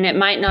time. And it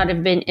might not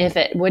have been, if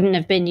it wouldn't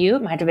have been you,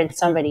 it might have been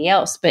somebody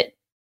else, but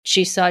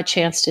she saw a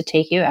chance to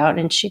take you out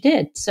and she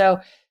did. So,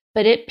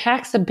 but it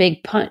packs a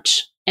big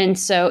punch. And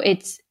so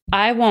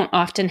I won't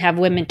often have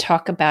women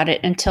talk about it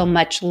until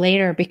much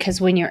later,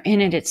 because when you're in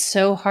it, it's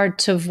so hard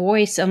to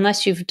voice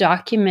unless you've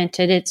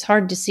documented. It's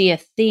hard to see a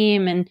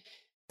theme and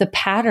the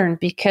pattern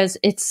because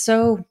it's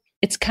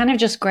kind of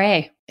just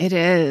gray. It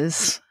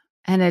is.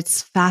 And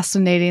it's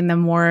fascinating the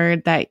more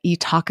that you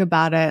talk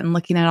about it and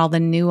looking at all the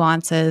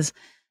nuances.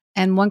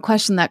 And one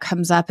question that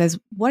comes up is,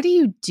 what do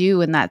you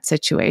do in that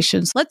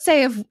situation? So let's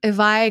say if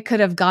I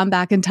could have gone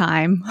back in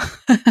time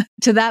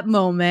to that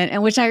moment,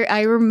 in which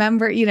I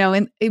remember,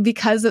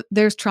 because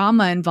there's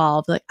trauma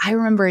involved, like I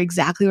remember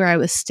exactly where I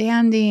was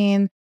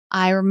standing.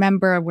 I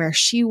remember where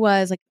she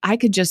was. Like I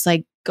could just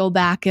go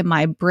back in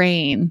my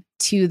brain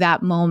to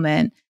that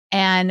moment.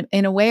 And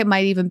in a way, it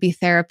might even be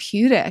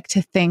therapeutic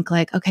to think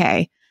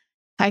okay,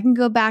 I can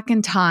go back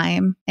in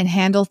time and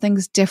handle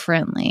things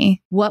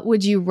differently, what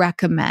would you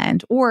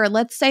recommend? Or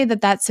let's say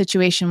that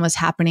situation was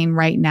happening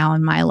right now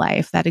in my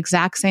life, that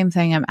exact same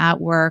thing. I'm at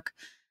work,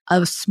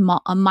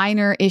 a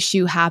minor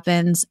issue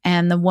happens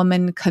and the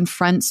woman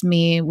confronts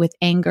me with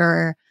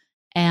anger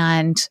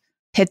and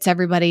pits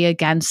everybody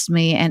against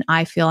me and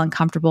I feel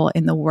uncomfortable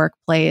in the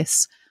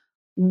workplace.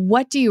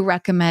 What do you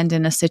recommend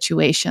in a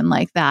situation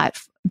like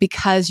that?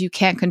 Because you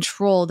can't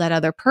control that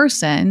other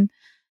person.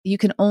 You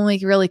can only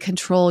really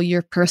control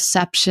your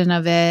perception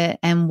of it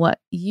and what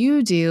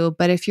you do.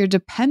 But if you're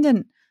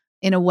dependent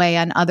in a way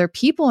on other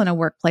people in a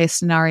workplace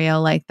scenario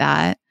like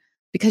that,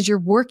 because you're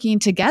working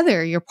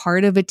together, you're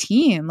part of a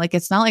team. Like,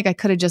 it's not like I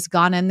could have just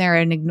gone in there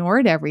and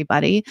ignored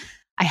everybody.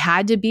 I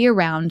had to be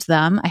around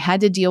them. I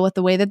had to deal with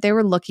the way that they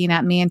were looking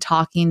at me and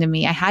talking to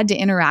me. I had to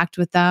interact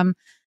with them,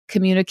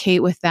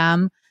 communicate with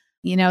them.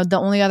 The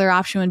only other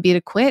option would be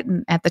to quit.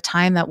 And at the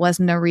time, that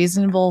wasn't a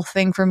reasonable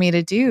thing for me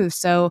to do.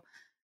 So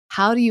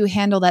how do you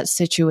handle that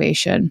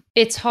situation?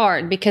 It's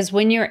hard because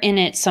when you're in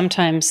it,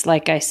 sometimes,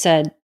 like I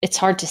said, it's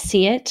hard to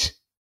see it.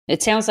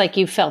 It sounds like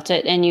you felt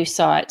it and you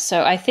saw it.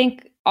 So I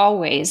think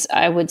always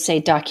I would say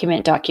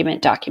document.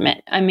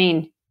 I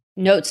mean,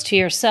 notes to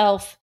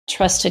yourself,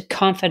 trusted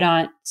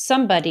confidant,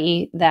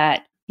 somebody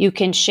that you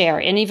can share.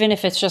 And even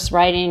if it's just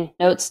writing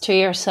notes to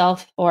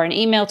yourself or an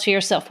email to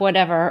yourself,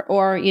 whatever,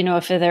 or,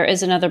 if there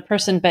is another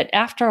person. But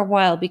after a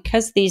while,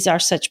 because these are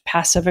such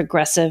passive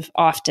aggressive,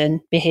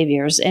 often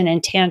behaviors and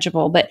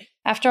intangible, but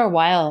after a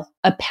while,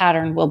 a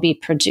pattern will be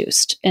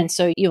produced. And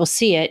so you'll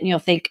see it and you'll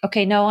think,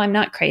 okay, no, I'm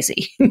not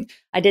crazy.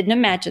 I didn't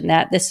imagine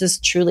that. This is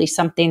truly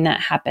something that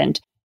happened,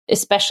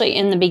 especially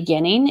in the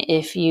beginning.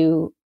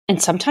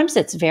 And sometimes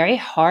it's very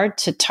hard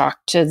to talk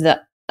to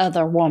the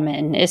other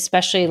woman,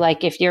 especially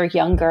like if you're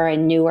younger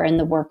and newer in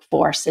the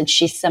workforce and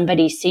she's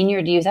somebody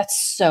senior to you,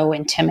 that's so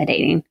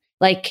intimidating.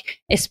 Like,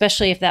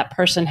 especially if that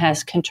person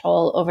has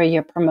control over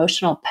your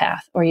promotional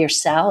path or your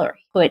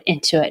salary put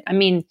into it. I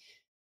mean,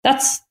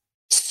 that's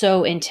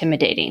so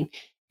intimidating.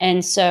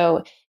 And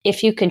so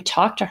if you can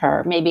talk to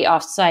her, maybe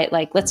offsite,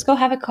 like, let's go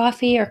have a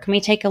coffee or can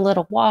we take a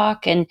little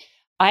walk? And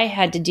I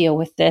had to deal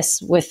with this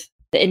with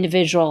the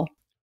individual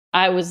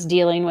I was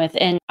dealing with.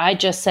 And I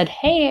just said,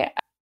 hey,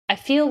 I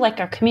feel like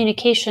our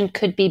communication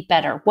could be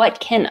better. What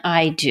can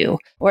I do?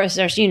 Or is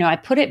there's, I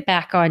put it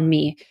back on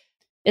me.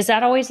 Is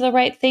that always the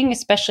right thing?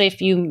 Especially if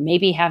you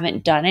maybe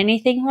haven't done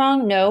anything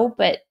wrong? No,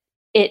 but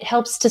it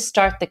helps to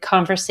start the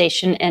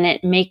conversation and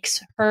it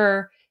makes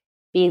her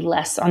be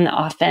less on the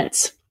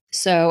offense.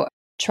 So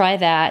try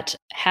that.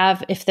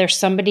 If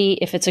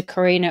it's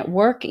occurring at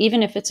work,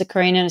 even if it's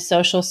occurring in a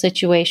social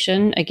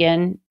situation,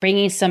 again,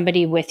 bringing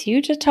somebody with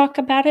you to talk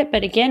about it.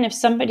 But again,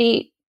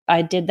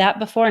 I did that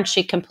before and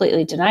she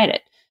completely denied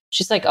it.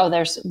 She's like,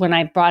 when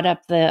I brought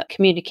up the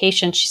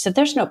communication, she said,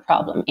 there's no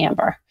problem,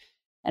 Amber.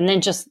 And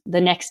then just the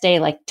next day,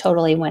 like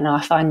totally went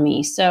off on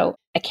me. So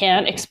I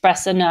can't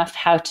express enough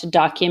how to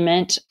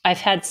document. I've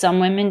had some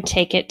women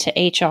take it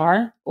to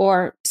HR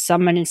or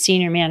someone in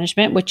senior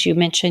management, which you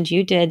mentioned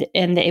you did,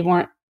 and they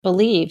weren't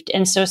believed.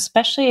 And so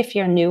especially if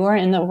you're newer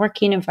in the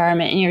working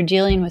environment and you're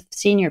dealing with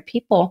senior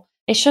people,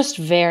 it's just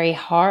very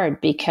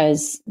hard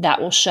because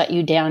that will shut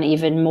you down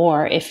even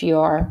more if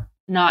you're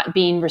not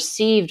being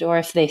received or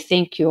if they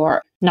think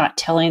you're not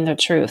telling the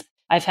truth.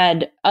 I've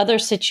had other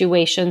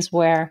situations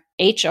where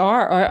HR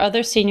or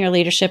other senior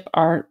leadership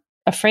are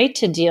afraid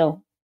to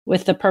deal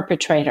with the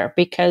perpetrator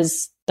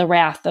because the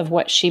wrath of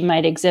what she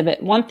might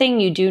exhibit. One thing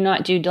you do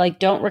not do, like,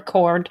 don't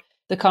record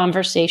the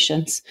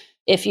conversations.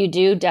 If you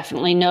do,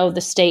 definitely know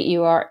the state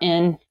you are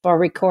in for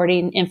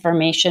recording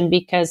information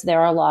because there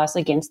are laws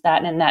against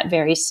that, and that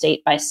varies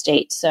state by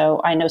state.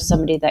 So I know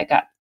somebody that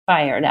got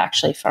fired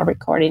actually for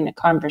recording a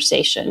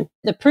conversation.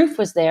 The proof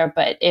was there,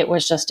 but it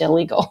was just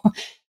illegal.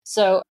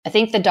 So I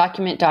think the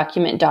document,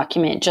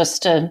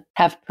 just to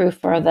have proof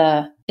for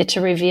it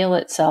to reveal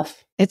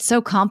itself. It's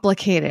so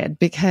complicated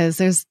because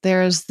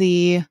there's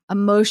the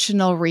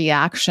emotional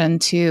reaction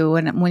too.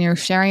 And when you're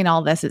sharing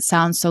all this, it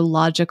sounds so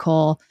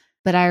logical.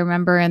 But I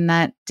remember in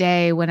that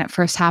day when it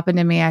first happened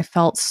to me, I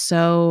felt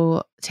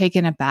so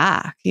taken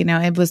aback.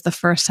 It was the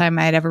first time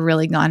I had ever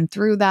really gone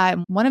through that.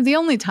 One of the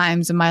only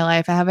times in my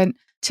life I haven't,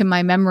 to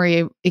my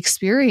memory,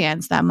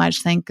 experienced that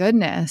much, thank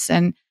goodness.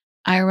 And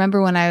I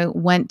remember when I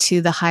went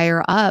to the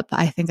higher up,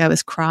 I think I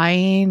was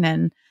crying.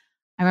 And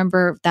I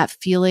remember that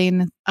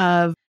feeling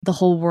of the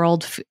whole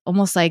world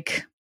almost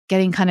like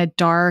getting kind of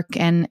dark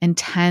and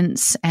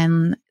intense.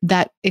 And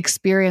that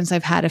experience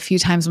I've had a few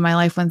times in my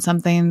life when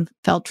something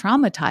felt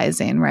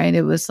traumatizing, right?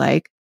 It was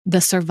like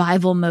the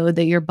survival mode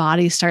that your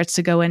body starts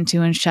to go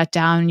into and shut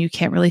down. You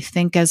can't really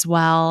think as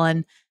well.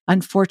 And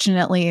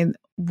unfortunately,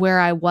 where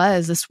I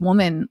was, this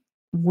woman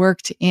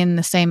worked in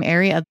the same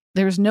area.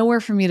 There was nowhere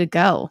for me to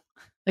go.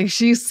 Like,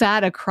 she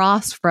sat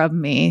across from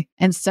me.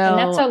 And that's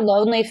a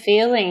lonely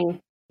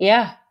feeling.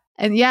 Yeah.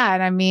 And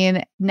I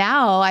mean,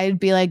 now I'd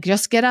be like,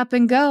 just get up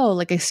and go,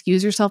 like,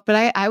 excuse yourself.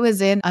 But I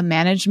was in a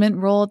management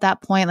role at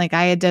that point. Like,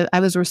 I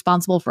was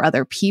responsible for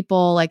other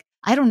people. Like,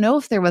 I don't know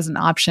if there was an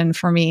option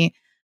for me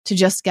to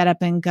just get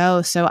up and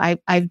go. So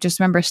I just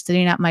remember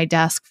sitting at my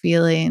desk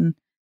feeling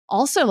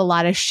also a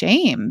lot of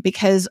shame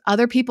because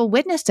other people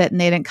witnessed it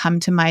and they didn't come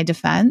to my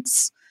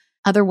defense,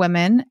 other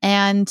women.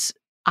 And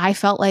I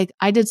felt like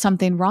I did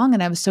something wrong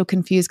and I was so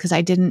confused because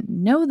I didn't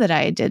know that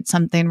I did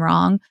something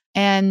wrong.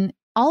 And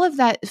all of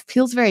that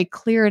feels very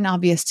clear and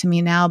obvious to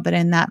me now. But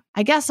in that,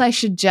 I guess I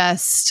should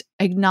just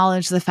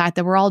acknowledge the fact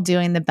that we're all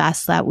doing the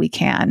best that we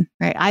can,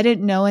 right? I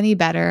didn't know any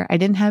better. I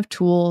didn't have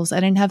tools.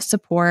 I didn't have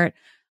support.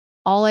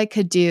 All I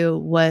could do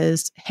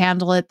was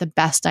handle it the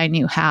best I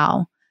knew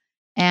how.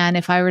 And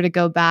if I were to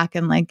go back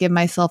and like give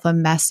myself a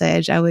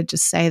message, I would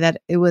just say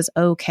that it was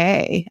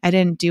okay. I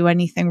didn't do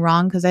anything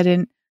wrong because I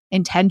didn't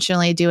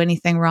intentionally do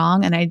anything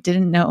wrong and I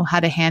didn't know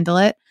how to handle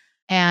it.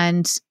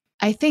 And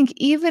I think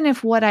even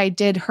if what I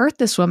did hurt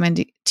this woman,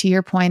 to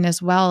your point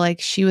as well,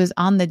 like she was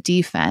on the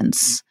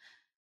defense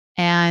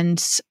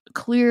and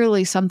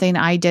clearly something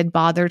I did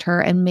bothered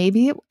her and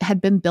maybe it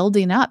had been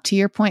building up, to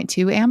your point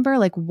too, Amber.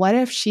 Like what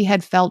if she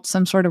had felt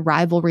some sort of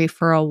rivalry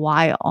for a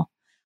while?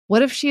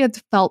 What if she had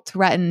felt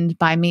threatened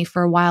by me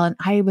for a while and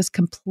I was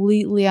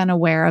completely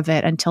unaware of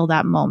it until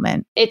that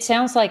moment? It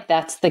sounds like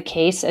that's the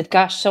case.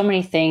 Gosh, so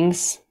many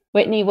things.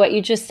 Whitney, what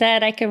you just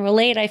said, I can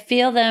relate. I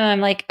feel them.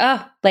 I'm like,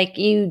 oh, like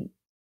the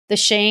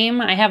shame.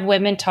 I have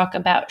women talk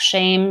about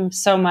shame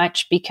so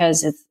much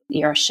because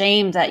you're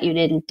ashamed that you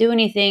didn't do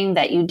anything,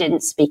 that you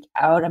didn't speak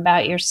out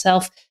about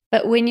yourself.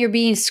 But when you're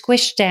being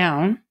squished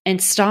down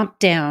and stomped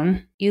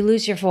down, you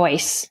lose your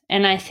voice.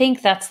 And I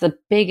think that's the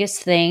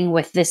biggest thing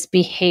with this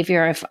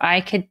behavior. If I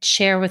could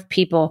share with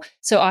people,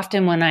 so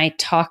often when I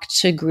talk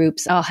to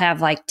groups, I'll have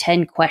like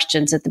 10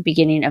 questions at the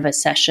beginning of a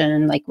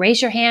session, like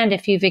raise your hand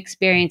if you've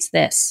experienced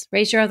this,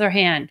 raise your other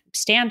hand,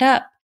 stand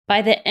up.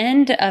 By the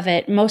end of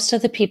it, most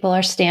of the people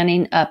are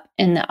standing up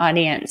in the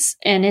audience.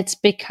 And it's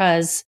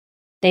because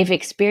they've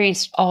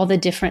experienced all the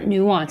different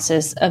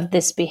nuances of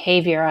this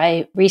behavior.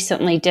 I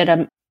recently did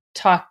a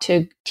talk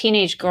to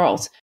teenage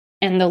girls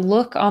and the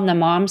look on the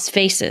moms'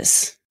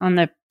 faces on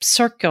the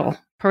circle,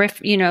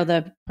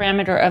 the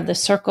parameter of the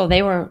circle,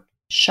 they were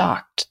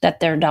shocked that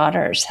their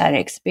daughters had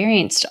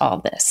experienced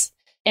all this.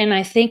 And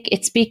I think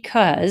it's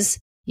because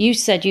you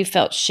said you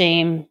felt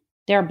shame.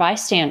 There are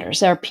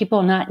bystanders. There are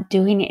people not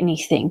doing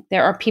anything.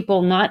 There are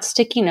people not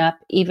sticking up,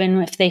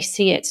 even if they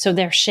see it. So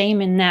there's shame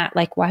in that.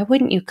 Like, why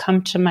wouldn't you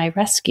come to my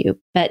rescue?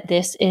 But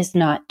this is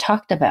not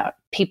talked about.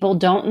 People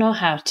don't know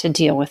how to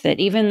deal with it.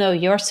 Even though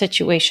your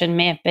situation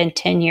may have been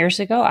 10 years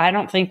ago, I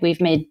don't think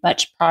we've made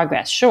much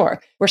progress.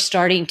 Sure, we're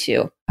starting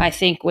to. I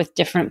think with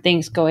different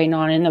things going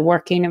on in the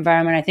working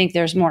environment, I think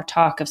there's more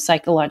talk of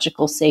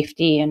psychological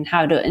safety and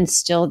how to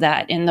instill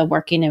that in the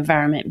working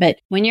environment. But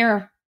when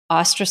you're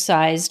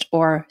ostracized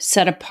or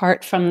set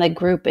apart from the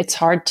group, it's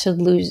hard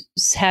to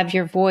have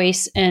your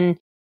voice, and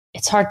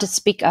it's hard to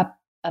speak up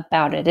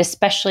about it,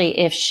 especially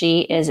if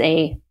she is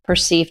a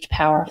perceived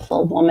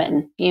powerful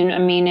woman.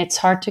 It's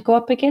hard to go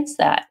up against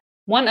that.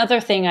 One other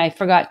thing I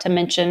forgot to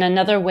mention,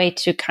 another way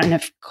to kind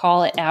of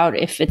call it out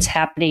if it's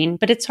happening,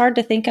 but it's hard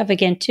to think of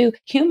again too.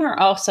 Humor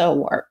also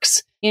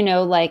works,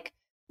 like,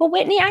 well,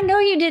 Whitney, I know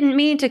you didn't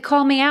mean to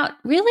call me out.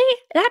 Really?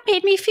 That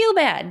made me feel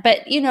bad. But,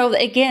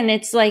 again,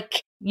 it's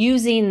like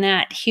using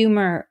that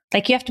humor,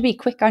 like you have to be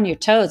quick on your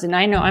toes. And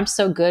I know I'm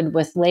so good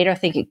with later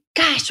thinking,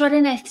 gosh, why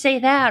didn't I say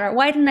that? Or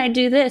why didn't I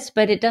do this?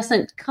 But it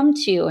doesn't come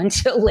to you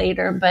until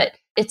later. But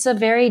it's a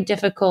very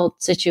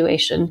difficult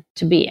situation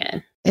to be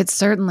in. It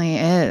certainly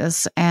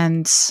is.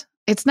 And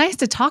it's nice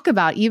to talk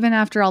about even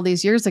after all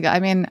these years ago.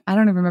 I mean, I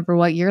don't even remember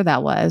what year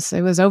that was.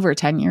 It was over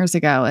 10 years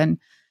ago. And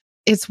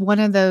it's one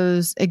of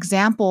those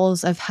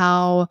examples of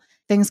how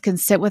things can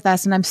sit with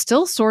us. And I'm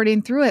still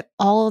sorting through it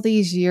all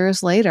these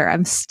years later.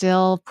 I'm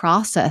still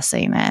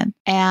processing it.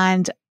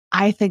 And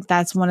I think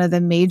that's one of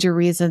the major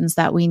reasons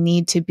that we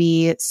need to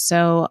be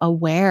so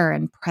aware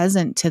and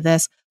present to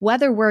this,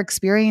 whether we're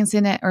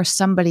experiencing it or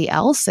somebody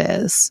else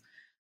is,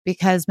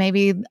 because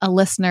maybe a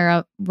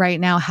listener right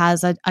now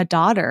has a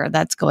daughter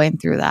that's going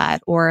through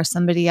that, or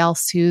somebody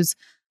else who's,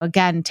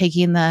 again,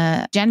 taking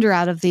the gender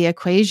out of the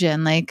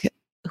equation, like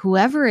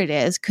whoever it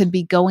is could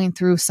be going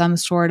through some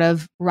sort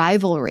of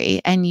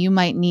rivalry, and you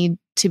might need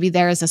to be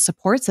there as a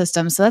support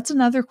system. So that's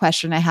another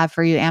question I have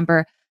for you,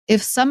 Amber.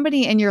 If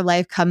somebody in your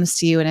life comes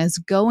to you and is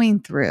going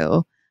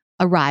through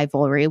a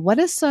rivalry, what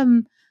is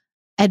some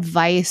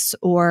advice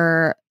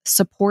or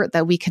support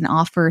that we can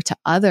offer to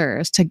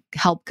others to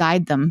help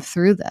guide them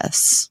through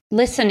this?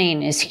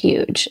 Listening is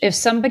huge. If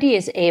somebody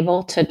is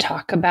able to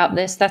talk about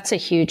this, that's a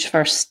huge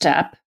first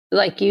step.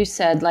 Like you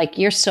said, like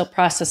you're still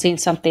processing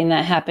something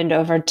that happened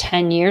over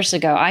 10 years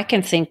ago. I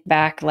can think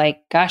back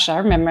like, gosh, I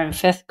remember in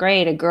 5th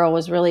grade, a girl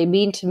was really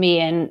mean to me.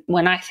 And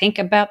when I think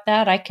about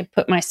that, I could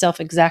put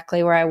myself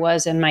exactly where I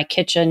was in my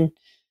kitchen,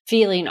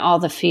 feeling all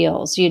the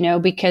feels,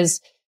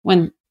 because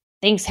when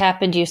things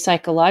happen to you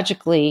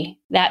psychologically,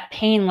 that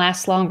pain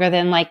lasts longer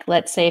than, like,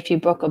 let's say if you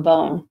broke a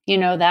bone,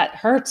 that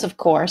hurts, of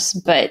course,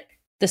 but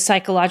the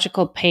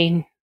psychological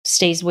pain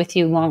stays with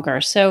you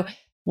longer. So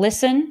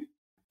listen.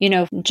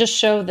 Just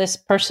show this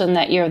person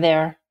that you're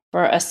there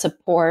for a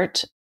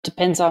support.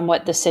 depends on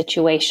what the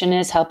situation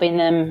is, helping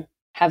them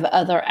have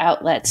other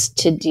outlets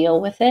to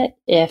deal with it.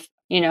 If,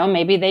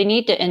 maybe they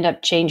need to end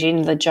up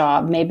changing the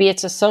job. Maybe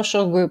it's a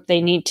social group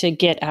they need to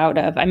get out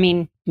of. I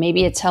mean,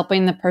 maybe it's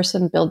helping the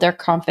person build their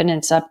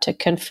confidence up to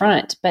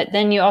confront. But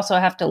then you also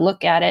have to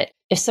look at it.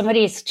 If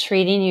somebody is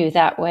treating you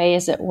that way,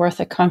 is it worth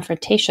a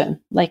confrontation?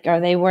 Like, are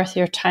they worth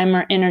your time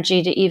or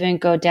energy to even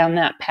go down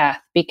that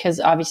path? Because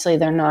obviously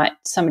they're not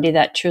somebody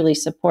that truly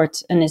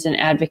supports and is an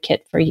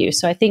advocate for you.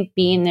 So I think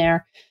being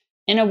there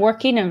in a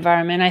working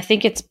environment, I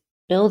think it's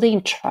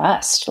building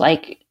trust,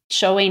 like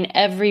showing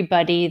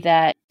everybody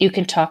that you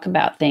can talk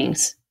about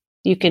things.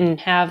 You can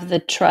have the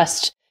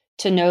trust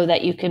to know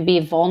that you can be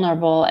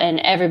vulnerable and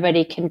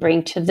everybody can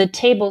bring to the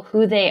table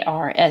who they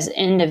are as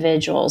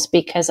individuals.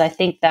 Because I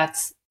think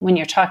that's when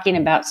you're talking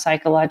about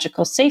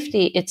psychological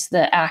safety, it's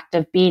the act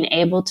of being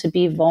able to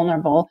be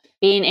vulnerable,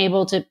 being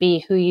able to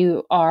be who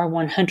you are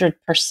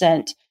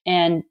 100%,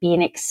 and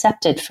being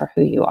accepted for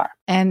who you are.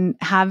 And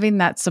having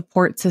that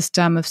support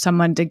system of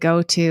someone to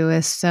go to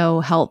is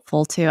so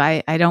helpful too.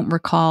 I don't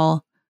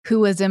recall who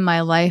was in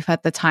my life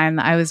at the time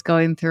that I was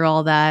going through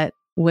all that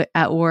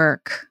at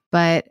work,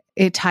 but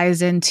it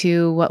ties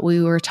into what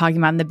we were talking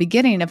about in the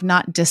beginning of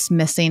not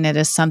dismissing it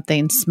as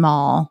something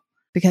small,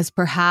 because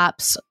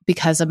perhaps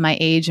because of my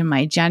age and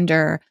my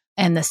gender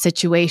and the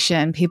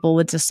situation, people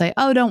would just say,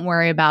 oh, don't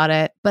worry about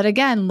it. But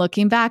again,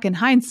 looking back in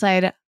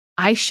hindsight,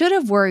 I should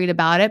have worried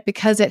about it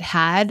because it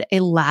had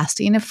a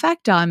lasting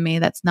effect on me.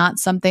 That's not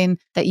something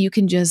that you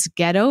can just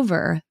get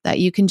over, that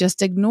you can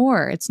just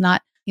ignore. It's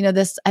not,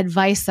 this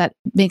advice that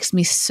makes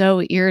me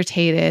so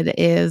irritated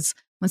is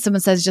when someone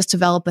says just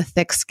develop a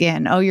thick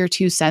skin. Oh, you're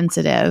too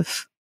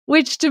sensitive,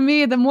 which to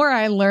me, the more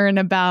I learn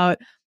about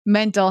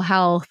mental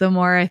health, the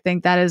more I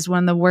think that is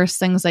one of the worst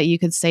things that you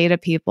could say to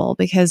people,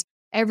 because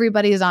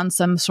everybody is on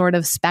some sort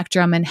of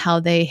spectrum in how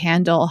they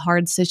handle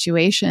hard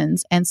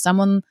situations. And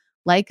someone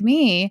like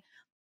me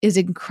is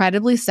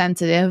incredibly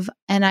sensitive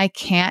and I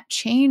can't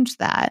change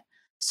that.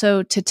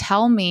 So to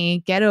tell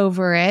me, get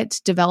over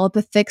it, develop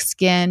a thick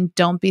skin,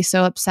 don't be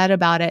so upset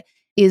about it,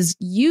 is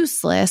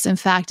useless. In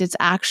fact, it's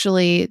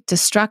actually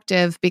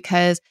destructive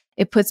because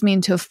it puts me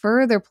into a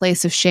further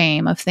place of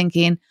shame of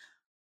thinking,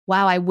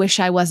 wow, I wish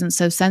I wasn't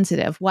so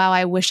sensitive. Wow,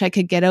 I wish I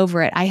could get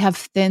over it. I have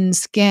thin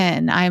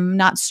skin. I'm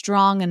not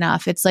strong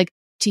enough. It's like,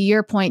 to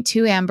your point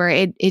too, Amber,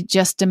 it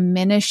just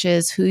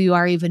diminishes who you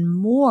are even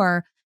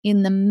more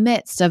in the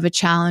midst of a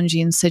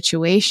challenging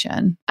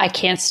situation. I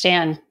can't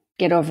stand,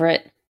 get over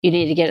it. You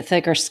need to get a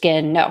thicker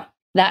skin. No,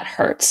 that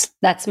hurts.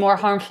 That's more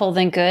harmful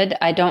than good.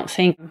 I don't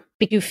think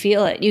you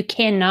feel it. You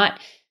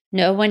cannot,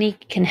 nobody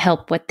can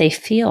help what they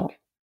feel.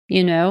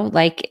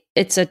 Like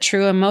it's a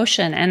true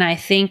emotion. And I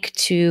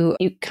think you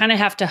kind of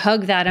have to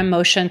hug that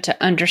emotion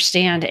to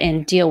understand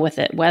and deal with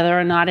it, whether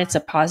or not it's a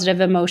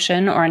positive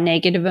emotion or a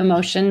negative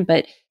emotion,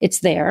 but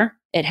it's there,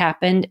 it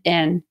happened.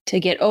 And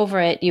to get over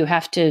it, you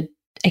have to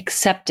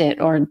accept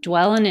it or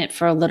dwell in it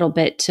for a little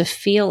bit to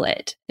feel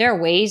it. There are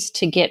ways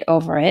to get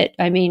over it.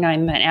 I mean,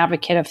 I'm an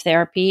advocate of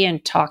therapy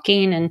and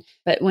talking,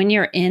 but when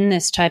you're in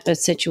this type of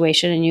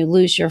situation and you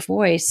lose your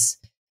voice,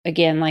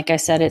 again, like I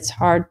said, it's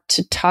hard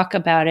to talk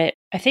about it.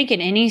 I think in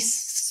any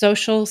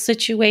social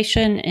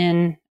situation,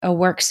 in a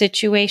work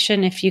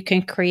situation, if you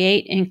can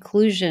create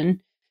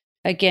inclusion,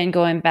 again,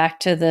 going back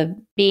to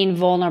the being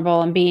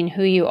vulnerable and being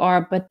who you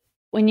are, but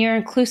when you're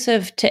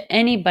inclusive to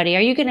anybody,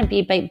 are you going to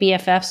be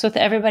BFFs with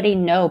everybody?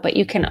 No, but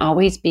you can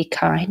always be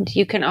kind.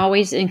 You can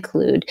always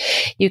include.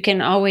 You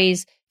can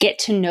always get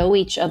to know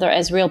each other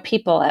as real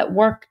people at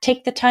work.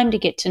 Take the time to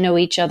get to know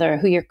each other,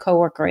 who your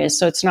coworker is.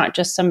 So it's not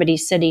just somebody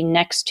sitting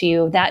next to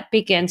you. That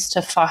begins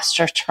to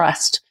foster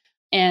trust.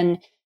 And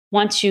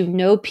once you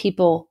know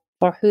people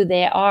for who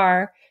they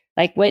are,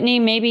 like Whitney,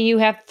 maybe you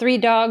have 3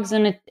 dogs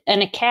and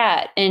a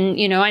cat. And,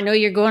 I know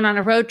you're going on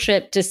a road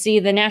trip to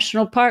see the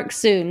national park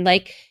soon.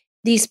 Like,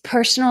 these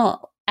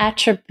personal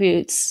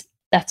attributes,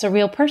 that's a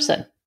real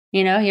person.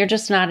 You're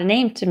just not a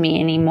name to me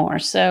anymore.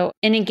 So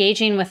in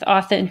engaging with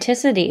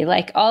authenticity,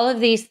 like all of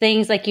these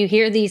things, like you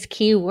hear these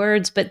key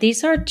words, but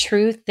these are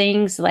true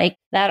things like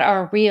that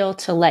are real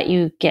to let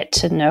you get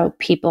to know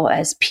people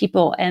as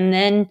people. And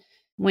then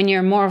when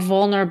you're more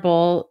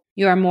vulnerable,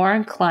 you are more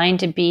inclined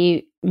to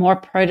be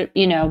more,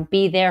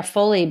 be there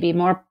fully, be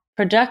more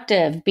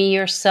productive, be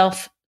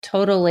yourself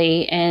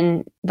totally,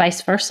 and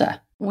vice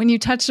versa. When you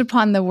touched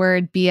upon the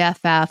word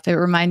BFF, it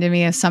reminded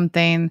me of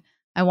something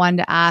I wanted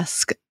to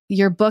ask.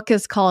 Your book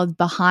is called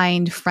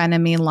Behind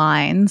Frenemy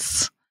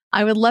Lines.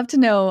 I would love to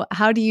know,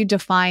 how do you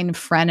define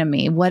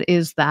frenemy? What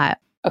is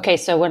that? Okay,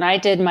 so when I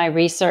did my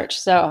research,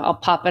 so I'll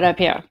pop it up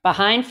here.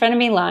 Behind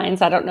Frenemy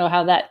Lines, I don't know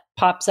how that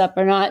pops up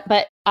or not,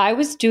 but I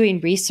was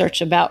doing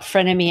research about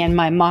frenemy and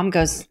my mom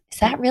goes, is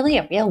that really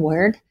a real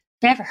word?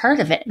 Never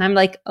heard of it. And I'm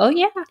like, oh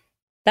yeah.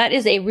 That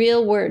is a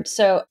real word.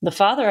 So the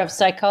father of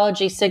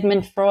psychology,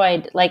 Sigmund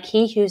Freud, like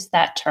he used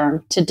that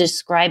term to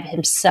describe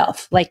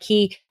himself. Like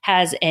he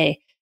has a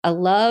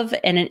love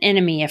and an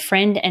enemy, a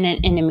friend and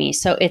an enemy.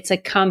 So it's a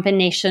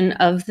combination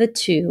of the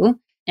two.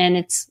 And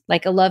it's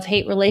like a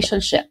love-hate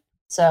relationship.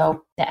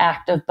 So the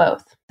act of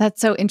both.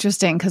 That's so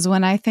interesting because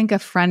when I think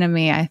of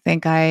frenemy, I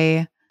think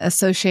I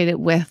associate it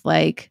with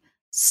like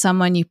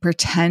someone you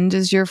pretend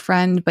is your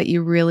friend, but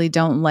you really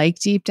don't like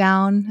deep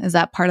down. Is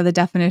that part of the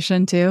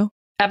definition too?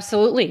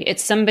 Absolutely.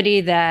 It's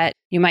somebody that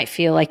you might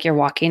feel like you're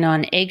walking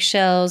on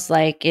eggshells.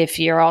 Like if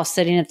you're all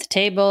sitting at the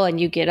table and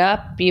you get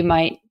up, you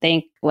might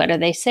think, what are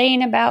they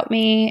saying about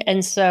me?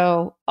 And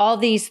so all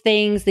these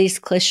things, these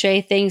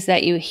cliche things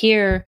that you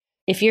hear,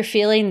 if you're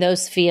feeling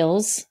those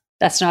feels,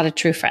 that's not a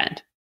true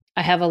friend.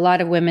 I have a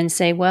lot of women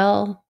say,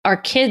 well, our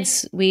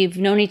kids, we've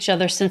known each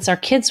other since our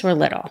kids were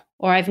little,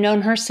 or I've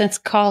known her since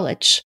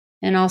college.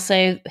 And I'll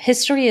say,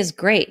 history is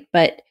great,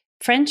 but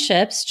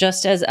friendships,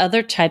 just as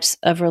other types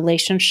of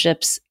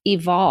relationships,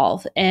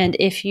 evolve. And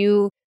if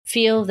you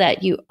feel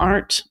that you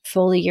aren't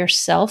fully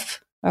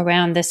yourself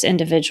around this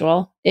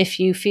individual, if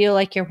you feel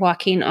like you're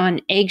walking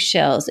on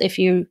eggshells, if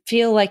you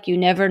feel like you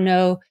never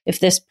know if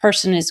this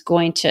person is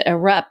going to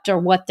erupt or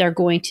what they're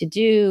going to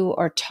do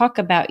or talk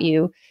about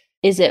you,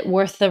 is it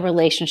worth the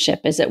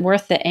relationship? Is it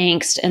worth the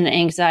angst and the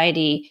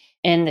anxiety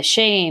and the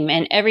shame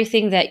and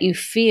everything that you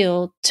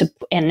feel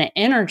and the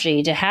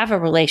energy to have a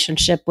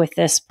relationship with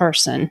this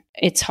person?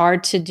 It's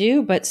hard to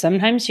do, but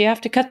sometimes you have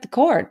to cut the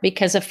cord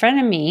because a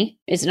frenemy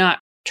is not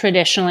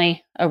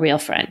traditionally a real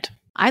friend.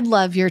 I'd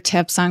love your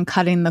tips on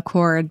cutting the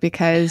cord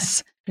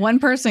because one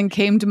person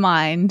came to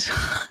mind.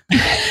 I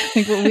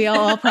think we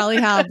all probably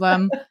have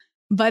them.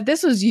 But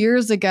this was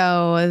years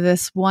ago,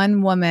 this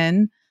one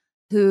woman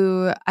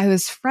who I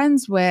was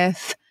friends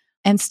with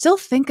and still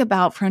think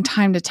about from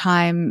time to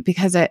time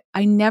because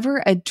I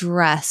never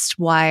addressed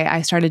why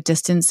I started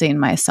distancing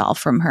myself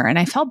from her. And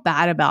I felt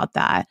bad about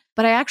that,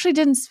 but I actually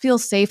didn't feel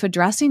safe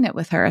addressing it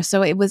with her.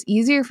 So it was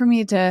easier for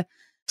me to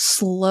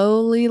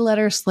slowly let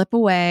her slip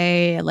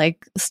away,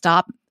 like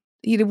stop.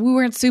 We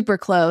weren't super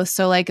close.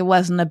 So like it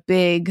wasn't a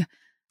big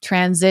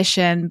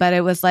transition, but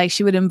it was like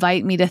she would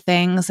invite me to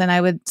things and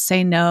I would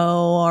say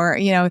no, or,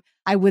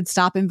 I would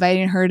stop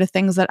inviting her to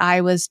things that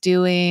I was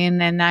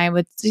doing and I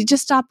would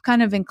just stop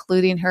kind of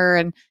including her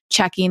and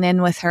checking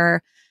in with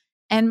her.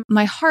 And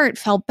my heart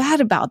felt bad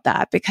about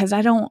that because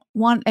I don't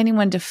want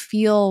anyone to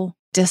feel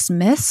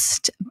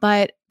dismissed.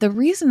 But the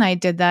reason I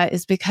did that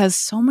is because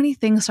so many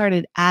things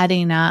started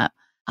adding up.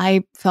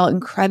 I felt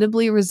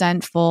incredibly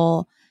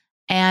resentful.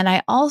 And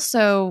I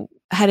also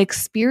had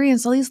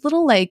experienced all these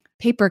little like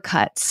paper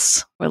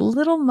cuts or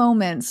little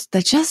moments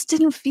that just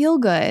didn't feel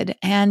good.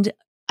 And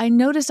I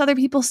noticed other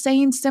people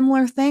saying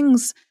similar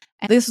things.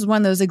 And this is one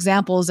of those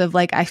examples of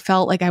like, I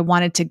felt like I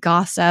wanted to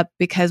gossip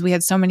because we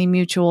had so many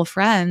mutual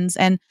friends.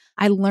 And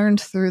I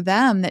learned through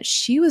them that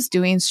she was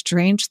doing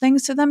strange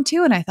things to them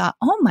too. And I thought,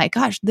 oh my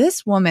gosh,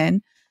 this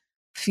woman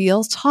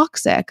feels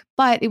toxic.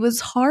 But it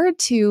was hard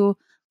to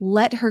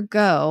let her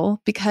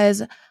go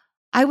because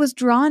I was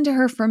drawn to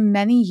her for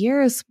many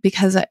years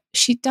because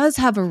she does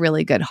have a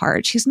really good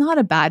heart. She's not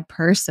a bad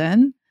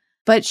person,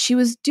 but she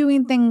was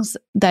doing things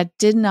that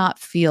did not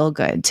feel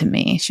good to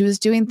me. She was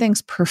doing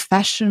things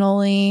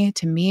professionally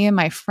to me and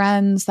my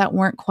friends that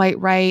weren't quite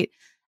right.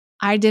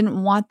 I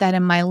didn't want that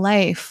in my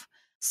life.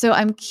 So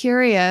I'm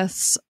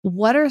curious,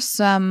 what are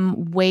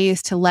some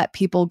ways to let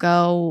people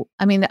go?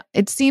 I mean,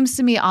 it seems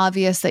to me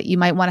obvious that you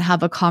might want to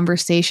have a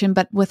conversation,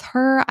 but with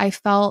her, I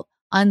felt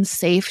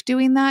unsafe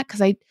doing that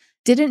because I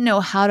didn't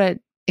know how to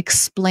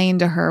explain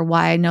to her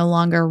why I no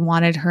longer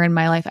wanted her in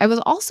my life. I was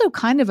also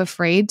kind of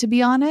afraid, to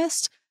be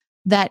honest,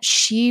 that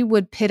she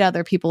would pit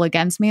other people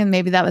against me. And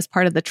maybe that was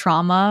part of the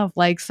trauma of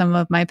like some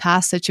of my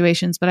past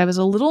situations. But I was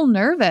a little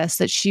nervous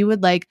that she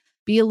would like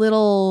be a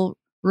little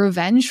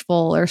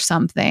revengeful or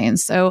something.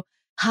 So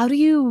how do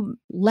you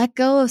let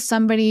go of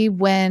somebody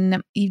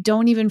when you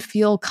don't even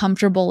feel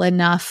comfortable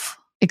enough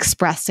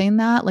expressing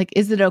that? Like,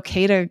 is it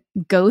okay to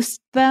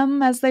ghost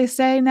them, as they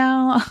say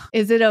now?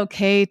 Is it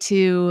okay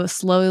to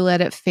slowly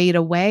let it fade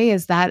away?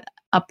 Is that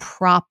a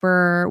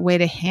proper way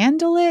to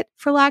handle it,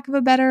 for lack of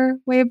a better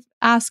way of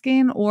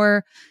asking?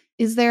 Or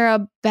is there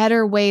a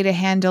better way to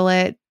handle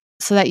it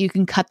so that you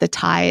can cut the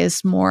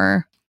ties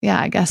more?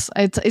 Yeah, I guess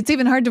it's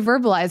even hard to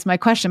verbalize my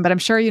question, but I'm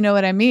sure you know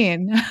what I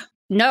mean.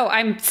 No,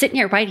 I'm sitting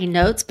here writing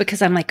notes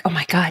because I'm like, oh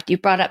my God, you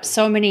brought up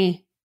so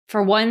many.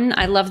 For one,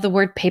 I love the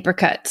word paper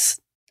cuts.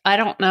 I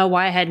don't know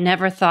why I had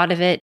never thought of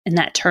it in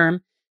that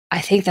term.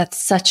 I think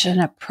that's such an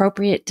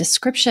appropriate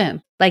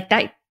description. Like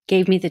that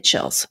gave me the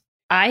chills.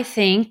 I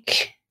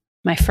think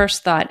my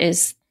first thought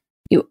is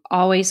you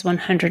always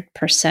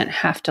 100%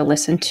 have to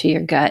listen to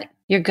your gut.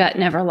 Your gut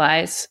never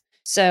lies.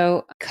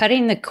 So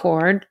cutting the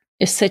cord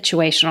is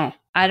situational.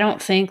 I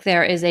don't think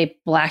there is a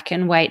black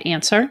and white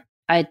answer.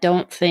 I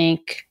don't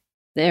think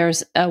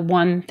there's a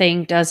one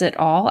thing does it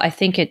all. I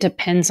think it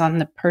depends on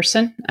the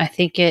person. I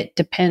think it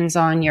depends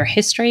on your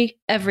history,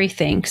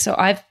 everything. So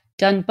I've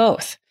done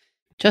both.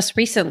 Just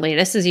recently,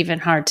 this is even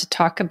hard to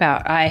talk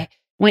about. I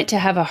went to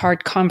have a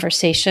hard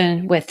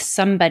conversation with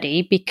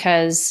somebody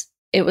because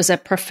it was a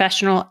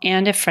professional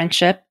and a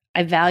friendship.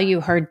 I value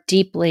her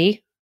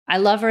deeply. I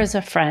love her as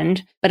a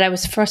friend, but I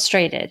was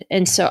frustrated.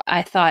 And so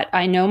I thought,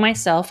 I know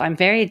myself. I'm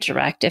very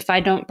direct. If I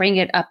don't bring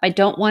it up, I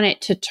don't want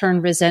it to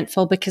turn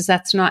resentful because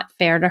that's not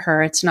fair to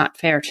her. It's not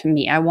fair to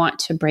me. I want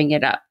to bring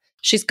it up.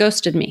 She's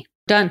ghosted me.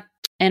 Done.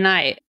 And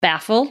I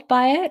baffled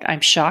by it.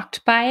 I'm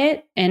shocked by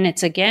it. And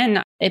it's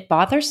again, it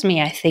bothers me.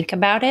 I think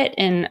about it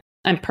and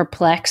I'm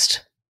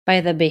perplexed by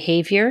the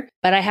behavior,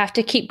 but I have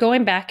to keep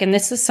going back. And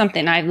this is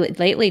something I've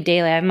lately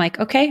daily, I'm like,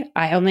 okay,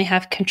 I only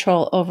have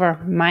control over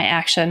my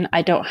action.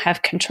 I don't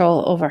have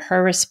control over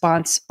her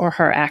response or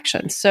her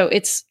actions. So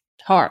it's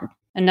hard.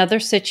 Another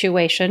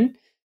situation,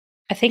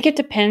 I think it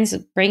depends,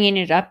 bringing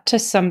it up to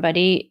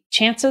somebody,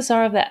 chances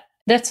are that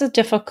that's a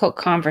difficult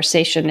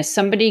conversation. Is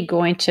somebody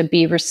going to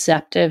be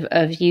receptive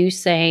of you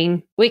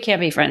saying, we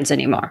can't be friends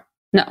anymore?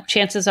 No,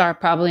 chances are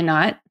probably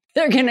not.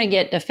 They're going to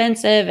get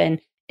defensive and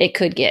it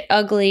could get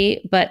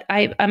ugly, but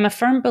I'm a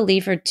firm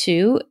believer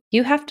too.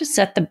 You have to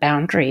set the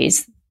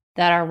boundaries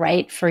that are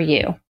right for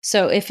you.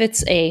 So if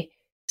it's a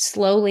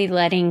slowly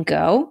letting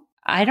go,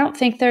 I don't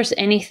think there's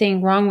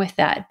anything wrong with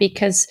that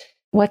because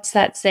what's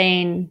that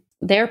saying?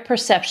 Their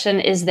perception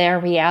is their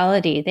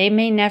reality. They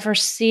may never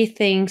see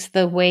things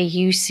the way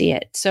you see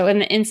it. So in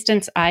the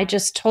instance I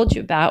just told you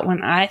about,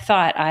 when I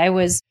thought I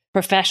was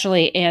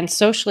professionally and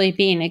socially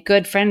being a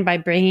good friend by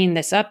bringing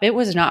this up, it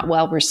was not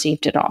well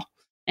received at all.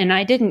 And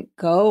I didn't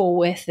go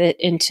with it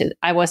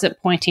I wasn't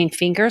pointing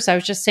fingers. I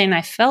was just saying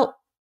I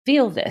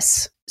feel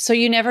this. So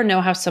you never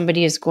know how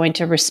somebody is going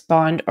to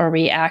respond or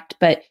react.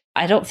 But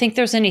I don't think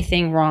there's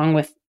anything wrong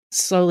with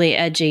slowly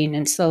edging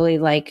and slowly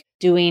like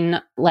doing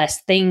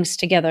less things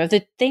together.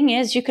 The thing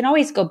is, you can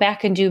always go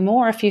back and do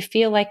more if you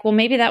feel like, well,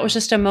 maybe that was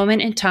just a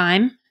moment in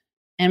time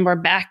and we're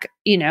back,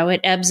 it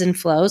ebbs and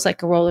flows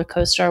like a roller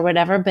coaster or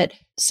whatever.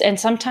 And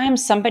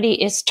sometimes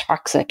somebody is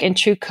toxic and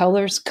true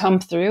colors come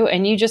through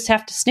and you just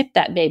have to snip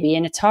that baby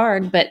and it's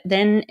hard. But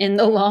then in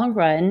the long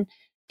run,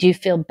 do you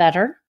feel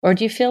better or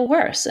do you feel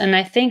worse? And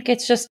I think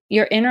it's just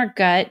your inner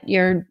gut,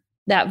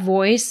 that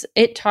voice,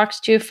 it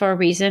talks to you for a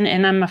reason.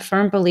 And I'm a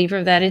firm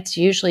believer that it's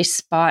usually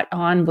spot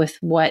on with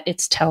what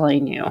it's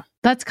telling you.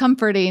 That's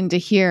comforting to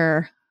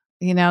hear,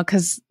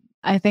 because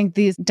I think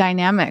these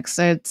dynamics,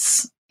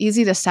 it's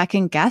easy to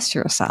second guess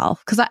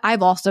yourself. Because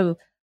I've also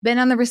been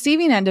on the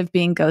receiving end of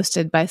being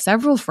ghosted by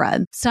several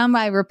friends. Some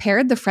I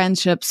repaired the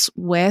friendships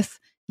with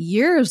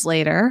years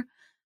later.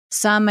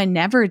 Some I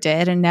never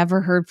did and never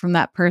heard from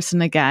that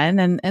person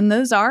again. And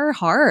those are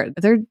hard.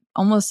 They're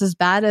almost as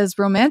bad as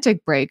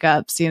romantic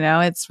breakups.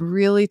 It's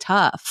really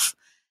tough.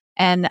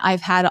 And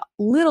I've had a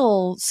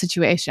little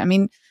situation. I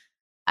mean,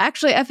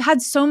 actually, I've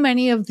had so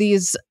many of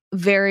these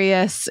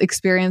various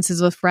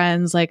experiences with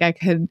friends. Like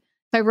if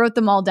I wrote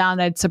them all down,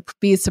 I'd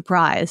be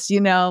surprised,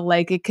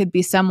 like it could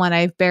be someone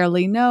I've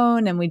barely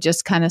known and we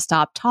just kind of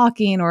stopped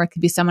talking, or it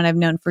could be someone I've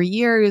known for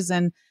years.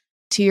 And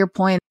to your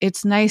point,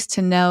 it's nice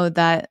to know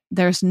that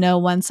there's no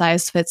one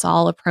size fits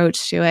all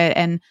approach to it.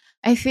 And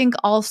I think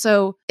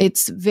also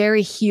it's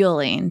very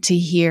healing to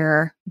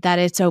hear that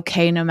it's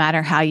okay no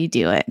matter how you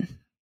do it,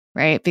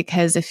 right?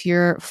 Because if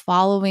you're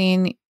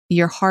following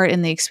your heart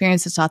and the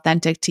experience that's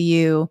authentic to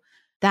you,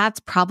 that's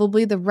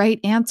probably the right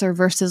answer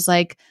versus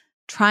like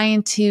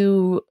trying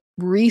to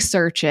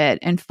research it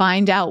and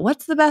find out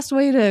what's the best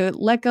way to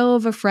let go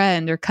of a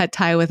friend or cut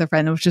tie with a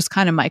friend, which is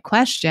kind of my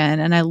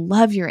question. And I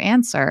love your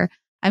answer.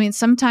 I mean,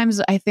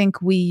 sometimes I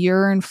think we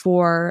yearn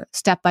for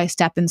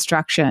step-by-step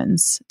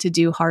instructions to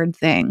do hard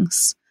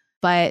things,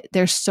 but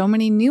there's so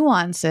many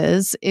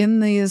nuances in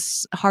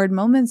these hard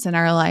moments in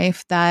our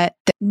life that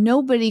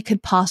nobody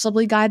could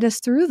possibly guide us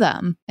through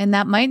them. And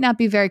that might not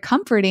be very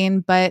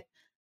comforting, but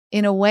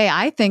in a way,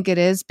 I think it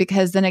is,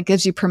 because then it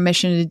gives you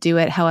permission to do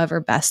it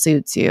however best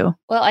suits you.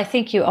 Well, I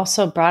think you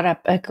also brought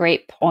up a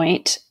great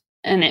point,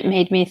 and it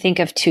made me think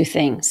of two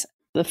things.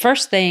 The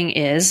first thing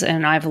is,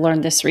 and I've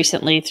learned this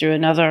recently through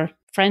another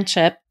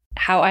friendship,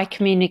 how I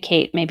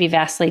communicate may be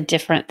vastly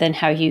different than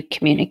how you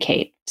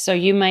communicate. So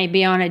you might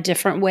be on a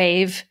different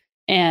wave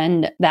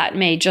and that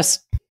may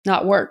just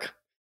not work.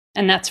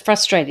 And that's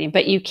frustrating,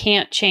 but you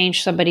can't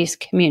change somebody's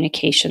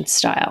communication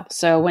style.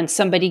 So when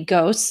somebody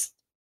ghosts,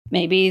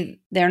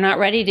 maybe they're not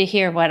ready to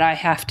hear what I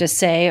have to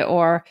say,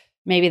 or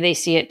maybe they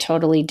see it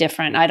totally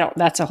different.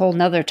 That's a whole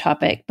nother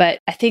topic. But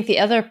I think the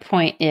other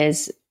point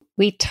is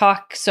we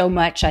talk so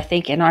much, I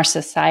think, in our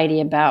society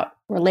about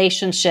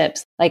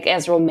relationships, like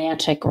as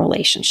romantic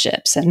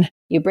relationships. And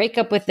you break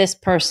up with this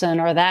person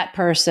or that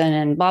person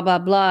and blah, blah,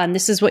 blah. And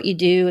this is what you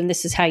do. And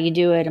this is how you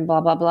do it and blah,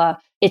 blah, blah.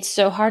 It's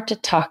so hard to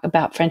talk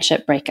about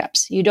friendship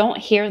breakups. You don't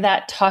hear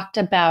that talked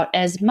about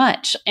as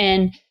much.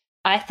 And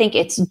I think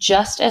it's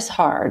just as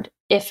hard,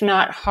 if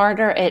not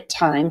harder at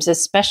times,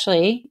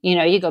 especially,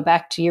 you go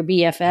back to your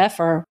BFF,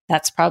 or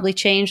that's probably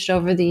changed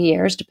over the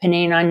years,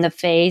 depending on the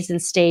phase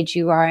and stage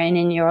you are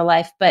in your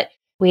life. But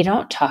we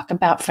don't talk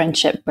about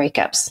friendship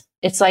breakups.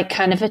 It's like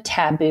kind of a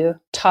taboo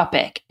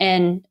topic.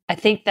 And I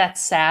think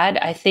that's sad.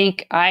 I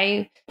think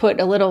I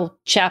put a little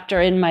chapter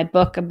in my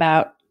book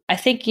about, I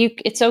think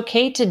it's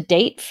okay to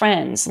date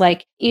friends.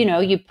 Like,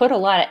 you put a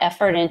lot of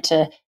effort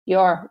into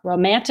your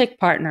romantic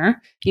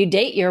partner, you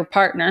date your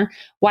partner.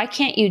 Why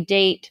can't you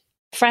date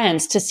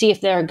friends to see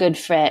if they're a good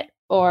fit,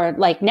 or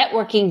like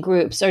networking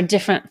groups or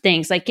different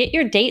things? Like, get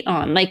your date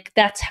on. Like,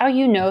 that's how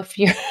you know if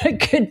you're a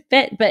good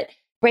fit. But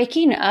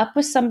breaking up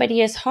with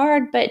somebody is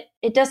hard, but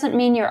it doesn't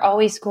mean you're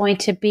always going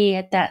to be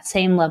at that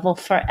same level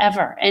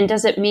forever. And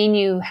does it mean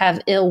you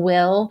have ill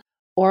will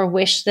or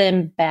wish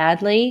them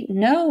badly?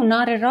 No,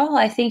 not at all.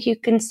 I think you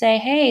can say,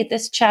 hey,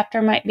 this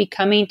chapter might be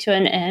coming to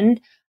an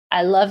end.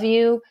 I love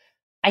you.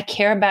 I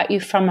care about you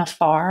from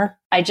afar.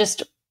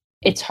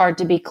 It's hard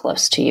to be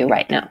close to you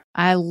right now.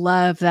 I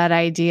love that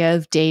idea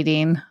of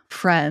dating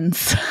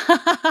friends.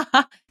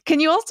 Can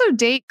you also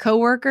date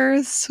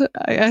coworkers?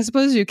 I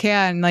suppose you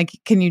can. Like,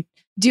 can you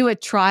do a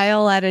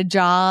trial at a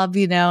job,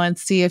 and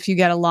see if you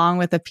get along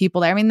with the people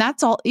there? I mean,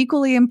 that's all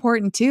equally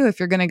important too. If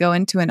you're going to go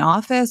into an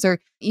office, or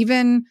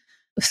even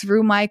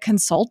through my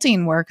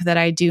consulting work that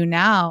I do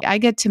now, I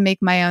get to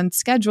make my own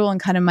schedule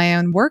and kind of my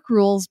own work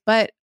rules,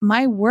 but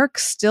my work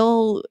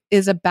still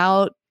is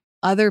about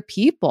other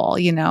people.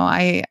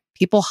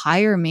 People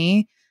hire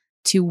me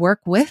to work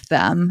with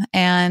them.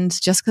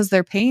 And just because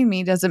they're paying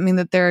me doesn't mean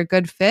that they're a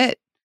good fit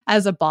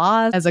as a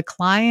boss, as a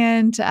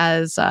client,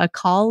 as a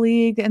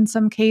colleague in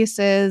some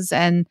cases.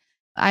 And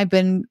I've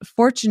been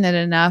fortunate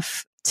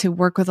enough to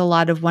work with a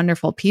lot of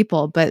wonderful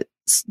people, but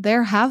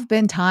there have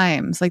been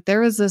times, like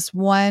there was this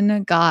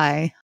one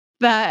guy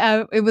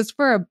that it was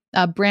for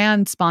a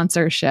brand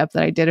sponsorship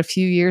that I did a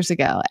few years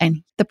ago.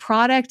 And the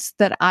product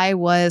that I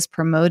was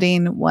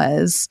promoting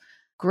was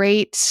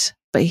great,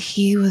 but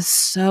he was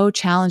so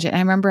challenging. I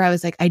remember I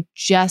was like, I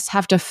just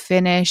have to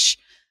finish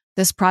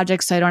this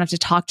project so I don't have to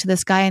talk to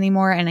this guy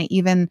anymore.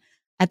 And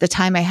at the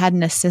time I had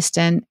an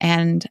assistant,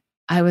 and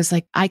I was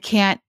like, I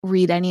can't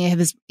read any of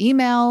his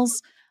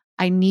emails.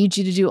 I need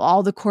you to do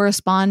all the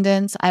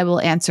correspondence. I will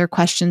answer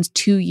questions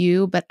to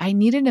you, but I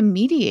needed a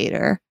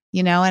mediator,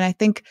 and I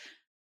think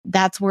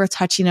that's worth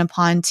touching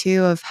upon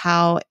too, of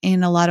how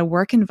in a lot of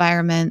work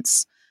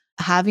environments,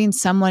 having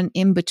someone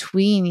in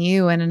between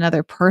you and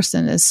another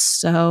person is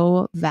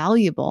so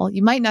valuable.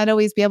 You might not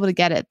always be able to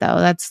get it though.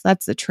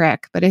 That's the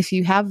trick. But if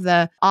you have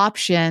the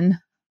option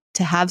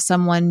to have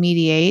someone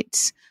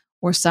mediate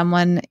or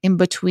someone in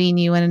between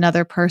you and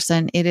another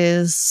person, it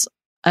is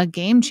a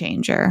game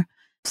changer.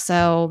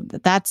 So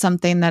that's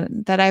something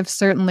that I've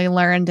certainly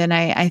learned. And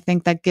I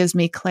think that gives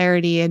me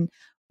clarity and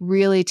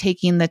really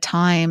taking the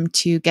time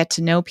to get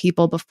to know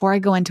people before I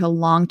go into a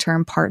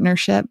long-term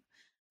partnership.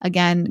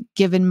 Again,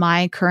 given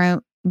my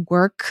current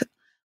work,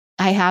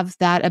 I have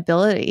that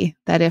ability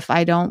that if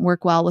I don't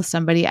work well with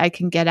somebody, I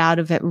can get out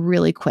of it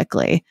really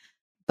quickly.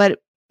 But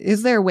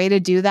is there a way to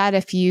do that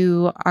if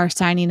you are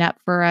signing up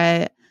for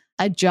a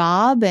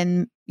job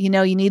and you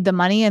need the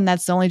money and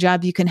that's the only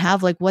job you can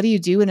have? Like, what do you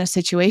do in a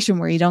situation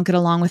where you don't get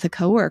along with a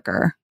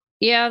coworker?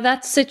 Yeah,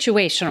 that's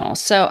situational.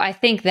 So I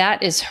think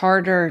that is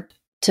harder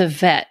to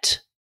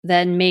vet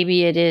than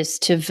maybe it is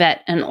to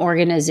vet an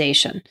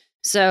organization.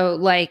 So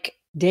like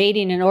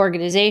dating an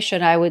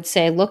organization, I would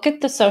say, look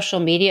at the social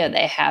media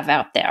they have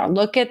out there.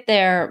 Look at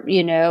their,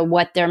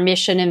 what their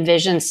mission and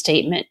vision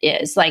statement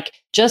is. Like,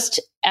 just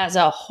as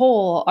a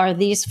whole, are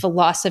these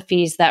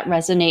philosophies that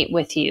resonate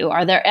with you?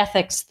 Are their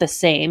ethics the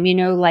same?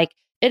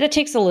 It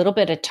takes a little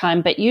bit of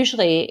time, but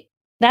usually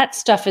that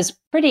stuff is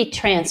pretty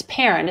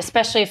transparent,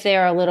 especially if they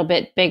are a little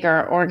bit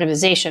bigger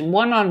organization.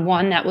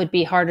 One-on-one, that would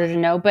be harder to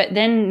know, but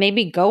then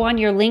maybe go on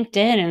your LinkedIn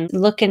and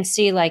look and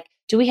see, like,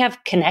 do we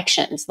have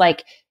connections?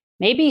 Like,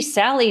 maybe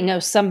Sally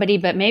knows somebody,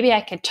 but maybe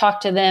I could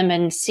talk to them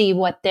and see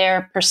what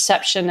their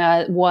perception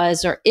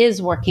was or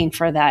is working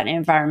for that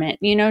environment.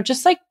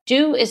 Just like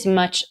do as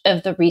much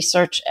of the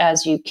research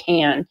as you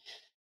can.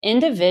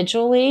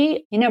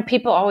 Individually,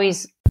 people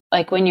always,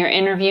 like when you're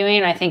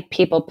interviewing, I think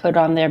people put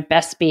on their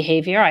best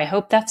behavior. I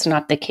hope that's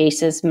not the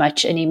case as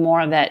much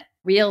anymore, that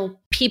real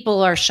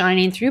people are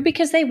shining through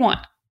because they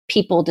want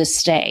people to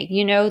stay.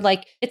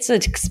 It's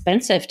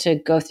expensive to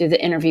go through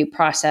the interview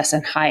process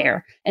and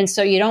hire. And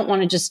so you don't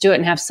want to just do it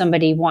and have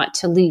somebody want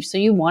to leave. So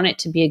you want it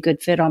to be a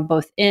good fit on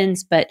both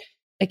ends. But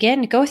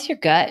again, go with your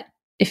gut.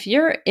 If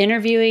you're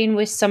interviewing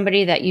with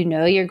somebody that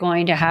you're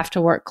going to have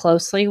to work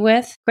closely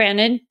with,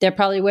 granted, they're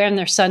probably wearing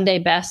their Sunday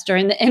best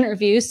during the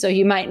interview, so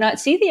you might not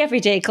see the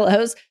everyday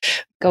clothes,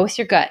 go with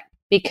your gut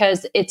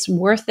because it's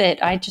worth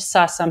it. I just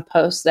saw some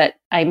posts that,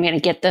 I'm going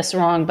to get this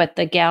wrong, but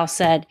the gal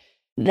said,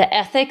 the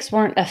ethics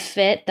weren't a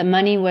fit. The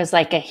money was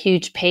like a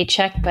huge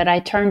paycheck, but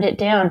I turned it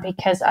down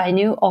because I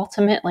knew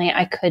ultimately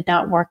I could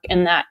not work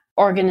in that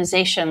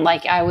organization.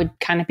 Like, I would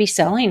kind of be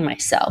selling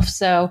myself.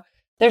 So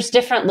there's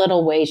different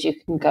little ways you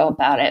can go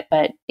about it.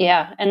 But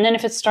yeah. And then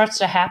if it starts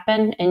to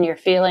happen and you're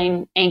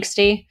feeling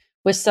angsty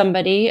with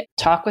somebody,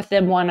 talk with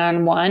them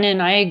one-on-one.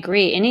 And I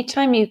agree.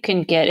 Anytime you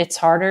can get, it's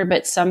harder,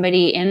 but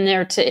somebody in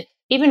there to,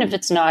 even if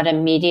it's not a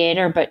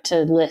mediator, but to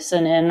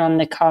listen in on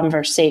the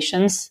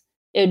conversations.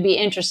 It would be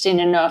interesting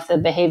to know if the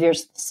behavior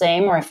is the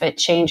same or if it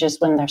changes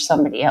when there's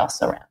somebody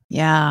else around.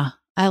 Yeah,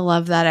 I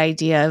love that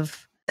idea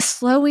of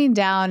slowing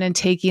down and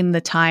taking the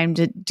time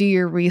to do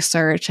your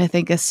research. I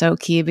think is so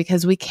key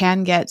because we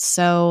can get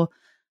so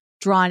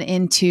drawn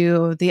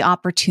into the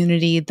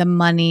opportunity, the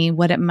money,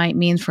 what it might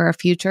mean for our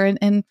future.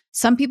 And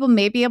some people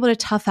may be able to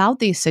tough out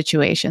these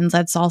situations.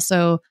 That's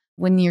also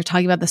when you're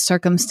talking about the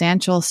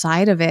circumstantial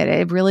side of it,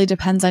 it really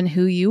depends on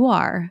who you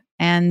are.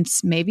 And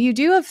maybe you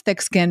do have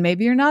thick skin.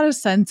 Maybe you're not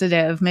as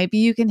sensitive. Maybe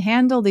you can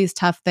handle these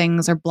tough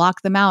things or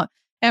block them out.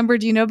 Amber,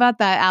 do you know about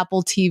that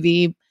Apple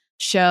TV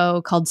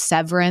show called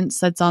Severance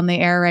that's on the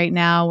air right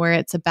now, where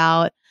it's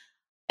about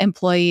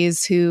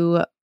employees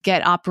who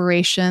get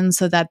operations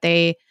so that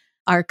they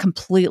are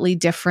completely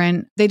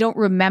different? They don't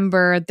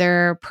remember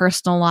their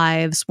personal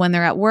lives when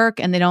they're at work,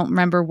 and they don't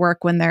remember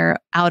work when they're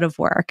out of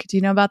work. Do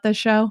you know about this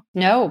show?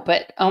 No,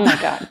 but oh my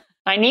God.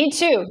 I need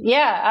to.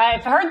 Yeah,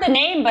 I've heard the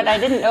name, but I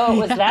didn't know it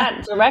was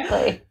that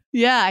directly.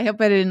 Yeah, I hope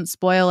I didn't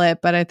spoil it,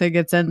 but I think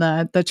it's in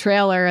the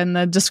trailer and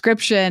the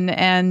description.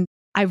 And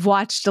I've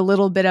watched a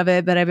little bit of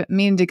it, but I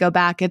mean to go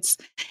back. It's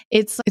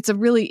a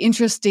really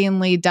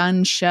interestingly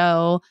done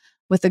show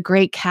with a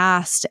great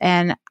cast,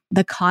 and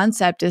the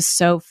concept is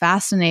so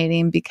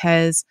fascinating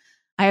because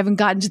I haven't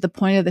gotten to the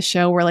point of the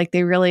show where like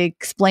they really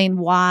explain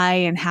why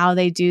and how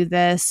they do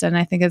this. And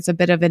I think it's a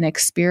bit of an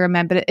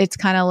experiment, but it's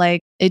kind of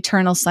like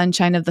Eternal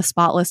Sunshine of the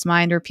Spotless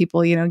Mind, where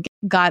people,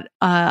 got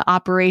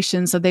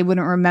operations so they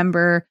wouldn't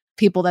remember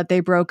people that they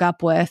broke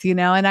up with,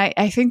 and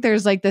I think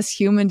there's like this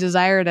human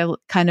desire to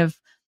kind of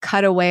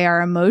cut away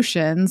our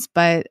emotions.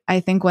 But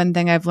I think one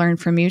thing I've learned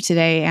from you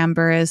today,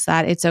 Amber, is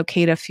that it's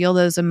okay to feel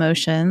those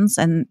emotions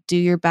and do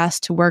your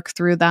best to work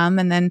through them,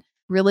 and then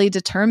really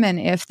determine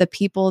if the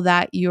people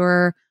that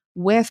you're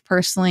with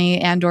personally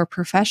and or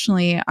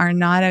professionally are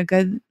not a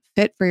good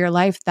fit for your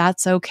life.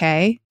 That's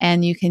okay.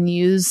 And you can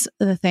use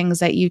the things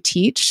that you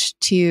teach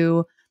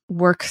to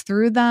work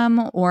through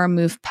them or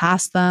move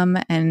past them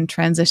and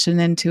transition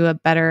into a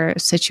better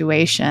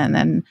situation.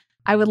 And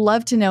I would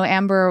love to know,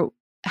 Amber,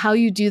 how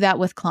you do that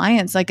with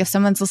clients. Like if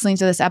someone's listening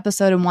to this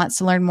episode and wants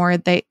to learn more,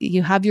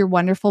 you have your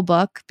wonderful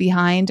book,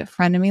 Behind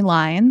Frenemy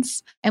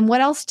Lines. And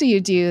what else do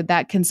you do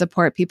that can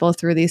support people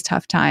through these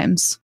tough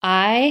times?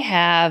 I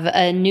have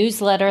a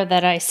newsletter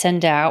that I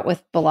send out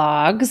with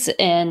blogs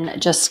and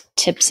just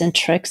tips and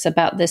tricks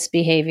about this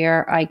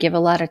behavior. I give a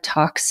lot of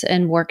talks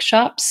and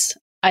workshops.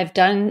 I've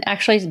done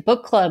actually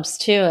book clubs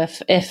too.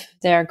 If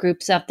there are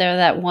groups out there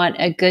that want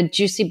a good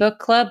juicy book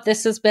club,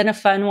 this has been a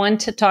fun one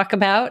to talk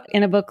about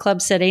in a book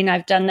club setting.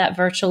 I've done that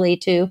virtually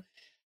too.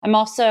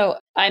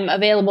 I'm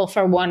available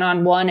for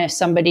one-on-one if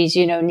somebody's,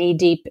 knee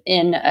deep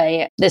in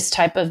this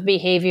type of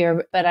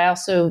behavior, but I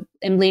also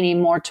am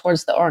leaning more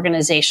towards the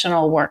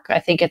organizational work.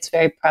 I think it's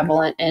very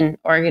prevalent in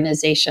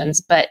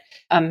organizations, but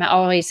I'm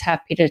always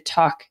happy to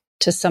talk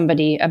to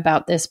somebody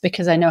about this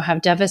because I know how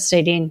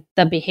devastating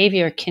the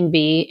behavior can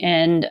be.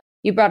 And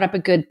you brought up a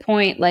good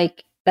point,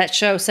 like that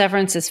show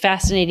Severance is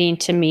fascinating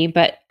to me.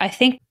 But I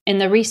think in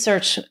the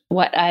research,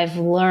 what I've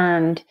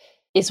learned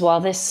is while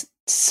this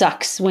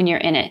sucks when you're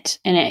in it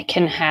and it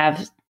can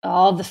have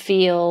all the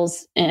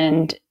feels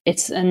and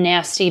it's a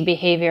nasty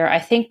behavior, I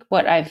think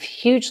what I've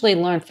hugely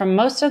learned from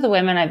most of the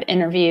women I've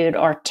interviewed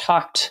or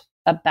talked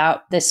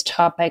about this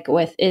topic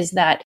with is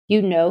that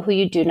you know who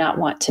you do not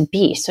want to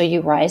be. So you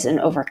rise and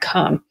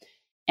overcome.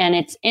 And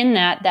it's in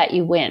that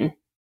you win.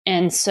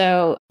 And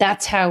so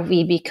that's how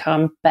we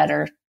become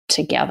better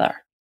together.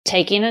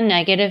 Taking a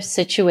negative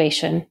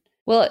situation,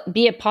 will it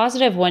be a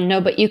positive one?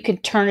 No, but you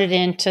could turn it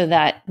into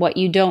that, what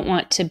you don't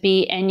want to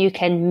be. And you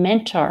can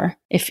mentor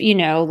if,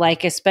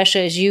 like,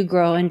 especially as you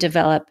grow and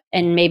develop,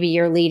 and maybe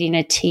you're leading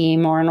a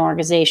team or an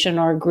organization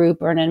or a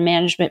group or in a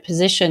management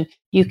position,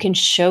 you can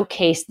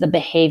showcase the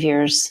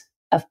behaviors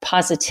of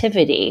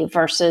positivity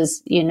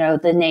versus,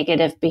 the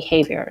negative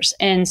behaviors.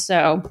 And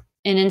so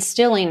in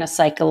instilling a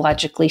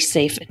psychologically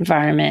safe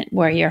environment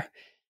where you're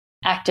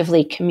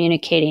actively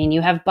communicating,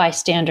 you have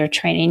bystander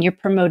training, you're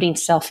promoting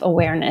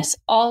self-awareness,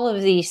 all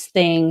of these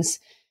things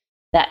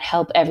that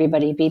help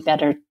everybody be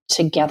better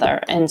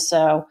together. And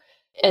so,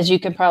 as you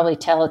can probably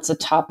tell, it's a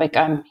topic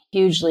I'm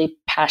hugely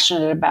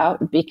passionate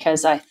about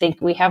because I think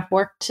we have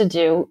work to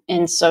do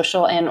in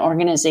social and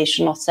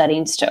organizational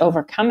settings to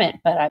overcome it,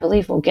 but I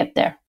believe we'll get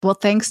there. Well,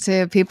 thanks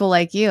to people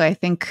like you, I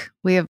think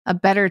we have a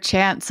better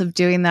chance of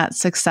doing that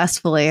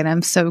successfully. And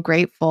I'm so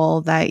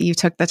grateful that you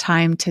took the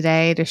time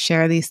today to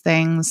share these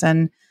things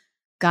and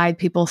guide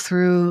people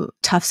through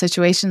tough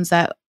situations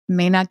that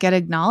may not get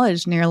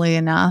acknowledged nearly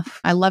enough.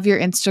 I love your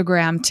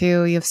Instagram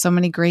too. You have so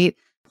many great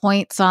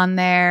points on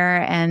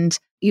there, and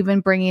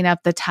even bringing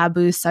up the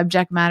taboo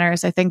subject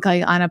matters. I think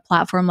like on a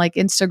platform like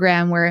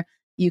Instagram, where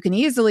you can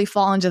easily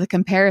fall into the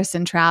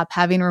comparison trap,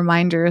 having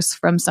reminders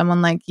from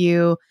someone like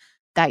you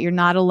that you're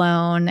not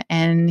alone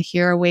and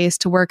here are ways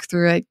to work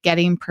through it,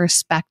 getting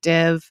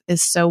perspective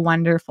is so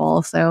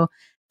wonderful. So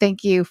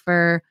thank you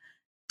for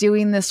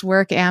doing this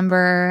work,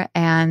 Amber,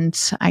 and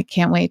I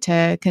can't wait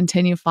to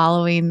continue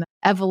following the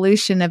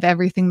evolution of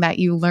everything that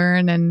you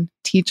learn and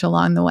teach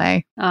along the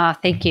way.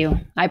 Thank you.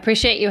 I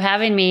appreciate you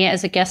having me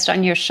as a guest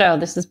on your show.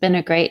 This has been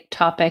a great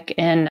topic,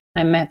 and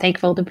I'm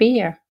thankful to be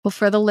here. Well,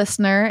 for the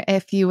listener,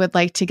 if you would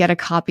like to get a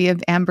copy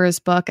of Amber's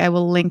book, I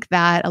will link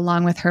that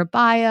along with her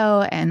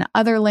bio and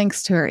other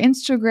links to her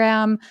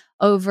Instagram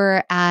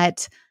over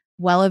at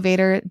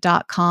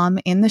wellevatr.com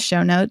in the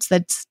show notes.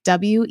 That's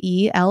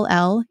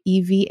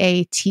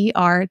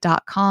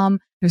WELLEVATR.com.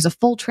 There's a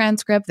full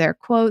transcript, there are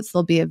quotes,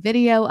 there'll be a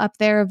video up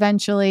there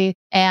eventually,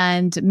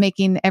 and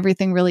making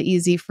everything really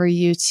easy for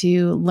you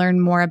to learn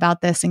more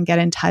about this and get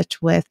in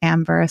touch with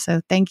Amber. So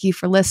thank you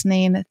for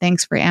listening.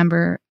 Thanks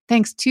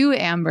to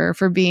Amber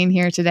for being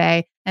here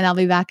today. And I'll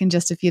be back in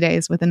just a few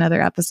days with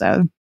another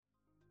episode.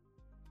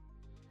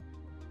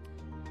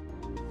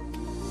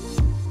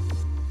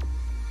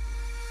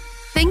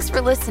 Thanks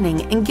for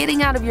listening and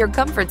getting out of your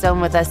comfort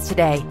zone with us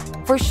today.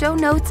 For show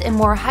notes and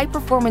more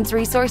high-performance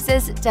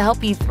resources to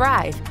help you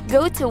thrive,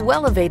 go to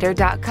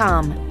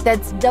wellevatr.com.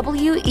 That's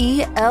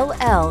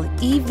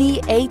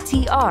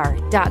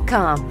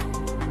WELLEVATR.com.